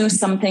 I knew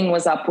something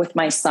was up with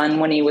my son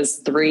when he was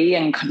 3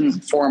 and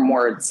couldn't form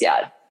words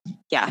yet.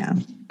 Yeah.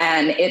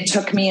 And it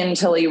took me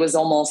until he was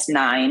almost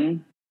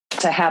 9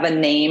 to have a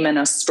name and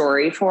a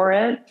story for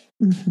it.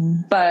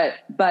 Mm-hmm. But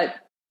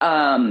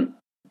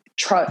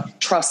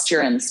trust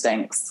your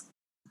instincts.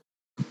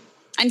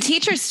 And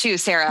teachers too,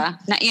 Sarah,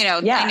 I know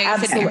you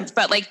said parents,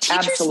 but like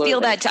teachers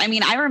feel that. I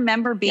mean, I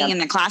remember being in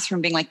the classroom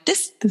being like,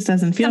 this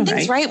doesn't feel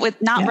something's right with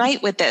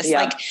this.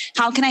 Yeah. Like,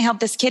 how can I help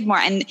this kid more?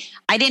 And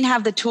I didn't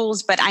have the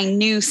tools, but I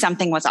knew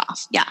something was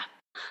off. Yeah.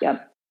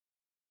 Yep.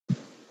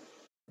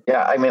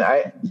 Yeah. I mean,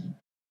 I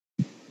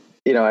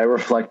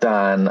reflect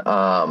on,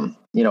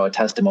 a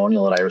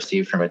testimonial that I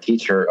received from a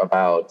teacher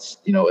about,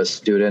 a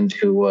student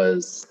who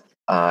was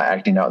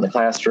acting out in the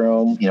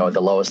classroom, at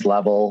the lowest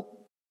level.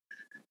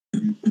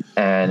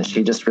 And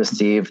she just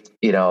received,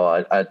 maybe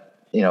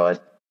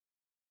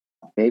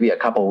a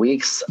couple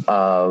weeks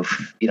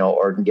of,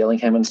 Orton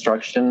Gillingham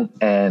instruction,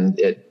 and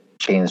it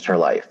changed her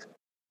life.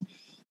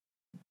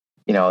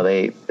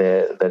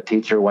 The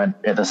teacher a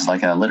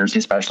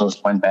literacy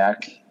specialist went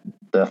back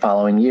the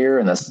following year,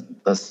 and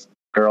this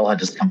girl had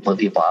just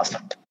completely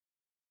blossomed.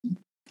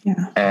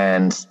 Yeah.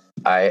 And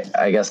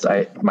I guess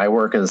my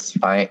work is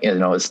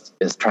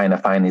is trying to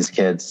find these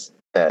kids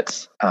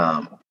that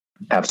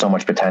have so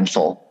much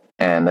potential,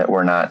 and that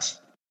we're not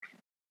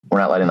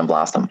letting them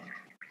blossom.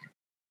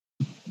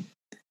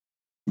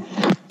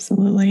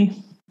 Absolutely.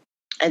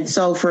 And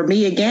so for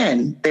me,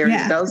 again, there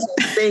is no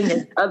such thing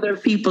as other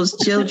people's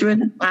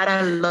children.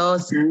 Para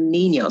los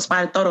niños,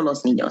 para todos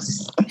los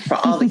niños, for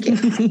all the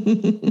kids.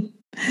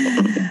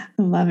 I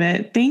love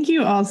it. Thank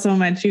you all so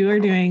much. You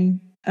are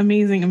doing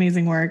amazing,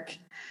 amazing work.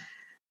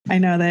 I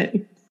know that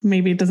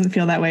maybe it doesn't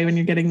feel that way when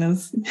you're getting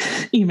those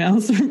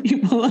emails from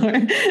people, or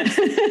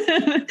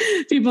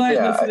people aren't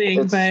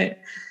listening, but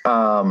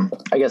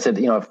I guess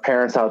if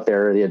parents out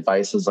there, the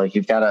advice is like,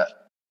 you've got to,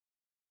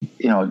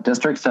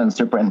 districts and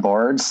superintendent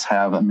boards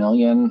have a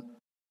million,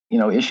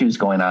 issues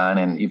going on,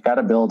 and you've got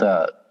to build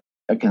a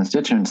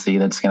constituency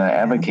that's going to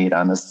advocate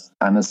on this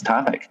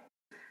topic,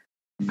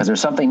 because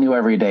there's something new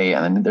every day,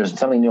 and there's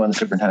something new on the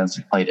superintendent's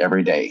plate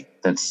every day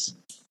that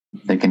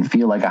can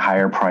feel like a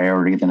higher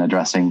priority than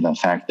addressing the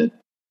fact that,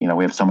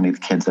 we have so many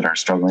kids that are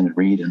struggling to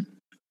read in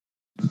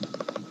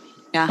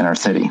our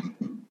city.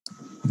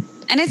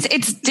 And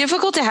it's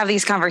difficult to have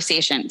these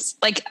conversations.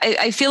 Like,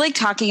 I feel like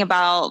talking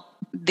about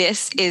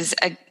this is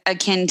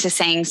akin to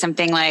saying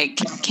something like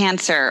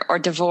cancer or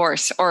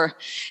divorce, or,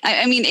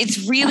 I mean,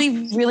 it's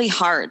really, really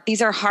hard.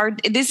 These are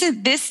hard. This,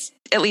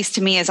 at least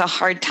to me, is a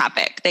hard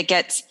topic that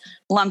gets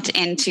lumped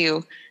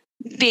into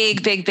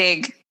big, big,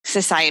 big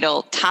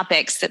societal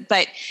topics.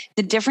 But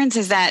the difference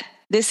is that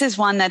this is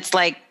one that's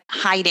like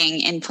hiding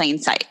in plain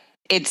sight.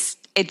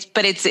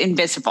 But it's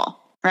invisible,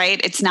 right?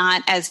 It's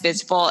not as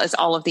visible as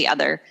all of the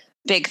other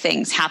big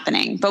things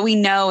happening, but we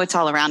know it's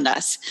all around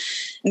us.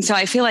 And so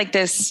I feel like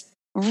this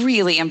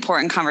really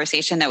important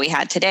conversation that we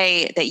had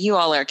today, that you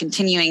all are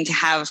continuing to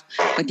have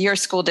with your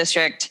school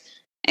district,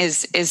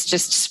 is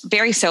just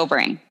very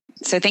sobering.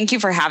 So thank you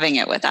for having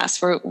it with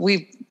us.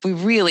 We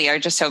really are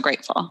just so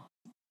grateful.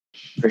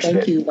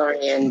 Thank you,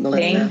 Laurie and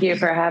Melissa. Thank you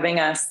for having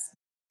us.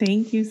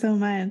 Thank you so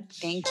much.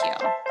 Thank you.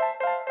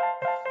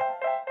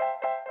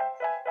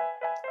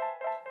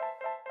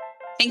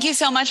 Thank you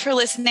so much for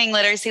listening,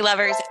 literacy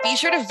lovers. Be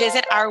sure to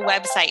visit our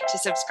website to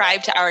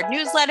subscribe to our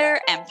newsletter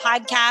and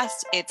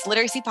podcast. It's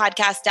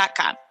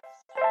literacypodcast.com.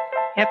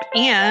 Yep.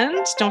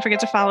 And don't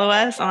forget to follow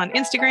us on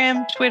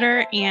Instagram,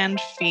 Twitter, and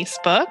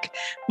Facebook.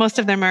 Most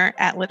of them are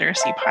at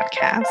Literacy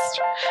Podcast.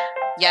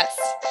 Yes.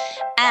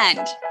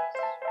 And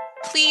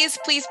please,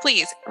 please,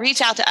 please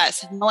reach out to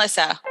us.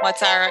 Melissa,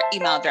 what's our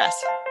email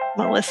address?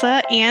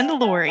 Melissa and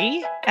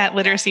Lori at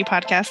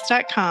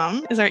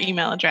literacypodcast.com is our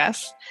email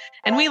address.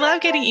 And we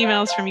love getting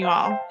emails from you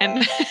all.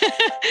 And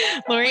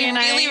Lori and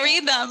I really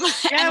read them.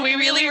 Yeah, and we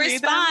really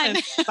respond.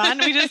 It's fun.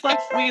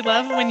 We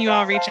love when you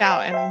all reach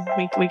out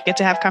and we get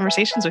to have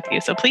conversations with you.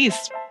 So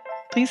please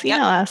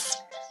email us.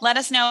 Let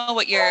us know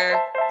what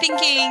you're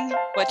thinking,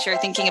 what you're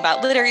thinking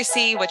about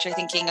literacy, what you're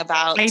thinking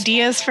about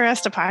ideas for us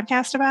to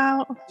podcast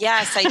about.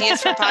 Yes,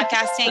 ideas for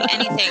podcasting,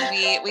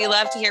 anything. We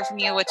love to hear from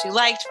you, what you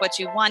liked, what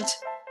you want.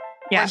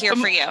 Yeah, we're here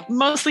for you.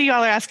 Mostly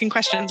y'all are asking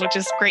questions, which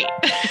is great.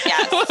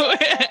 Yes.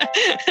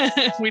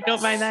 We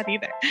don't mind that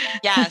either.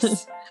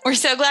 Yes. We're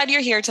so glad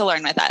you're here to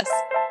learn with us.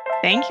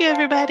 Thank you,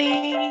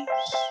 everybody.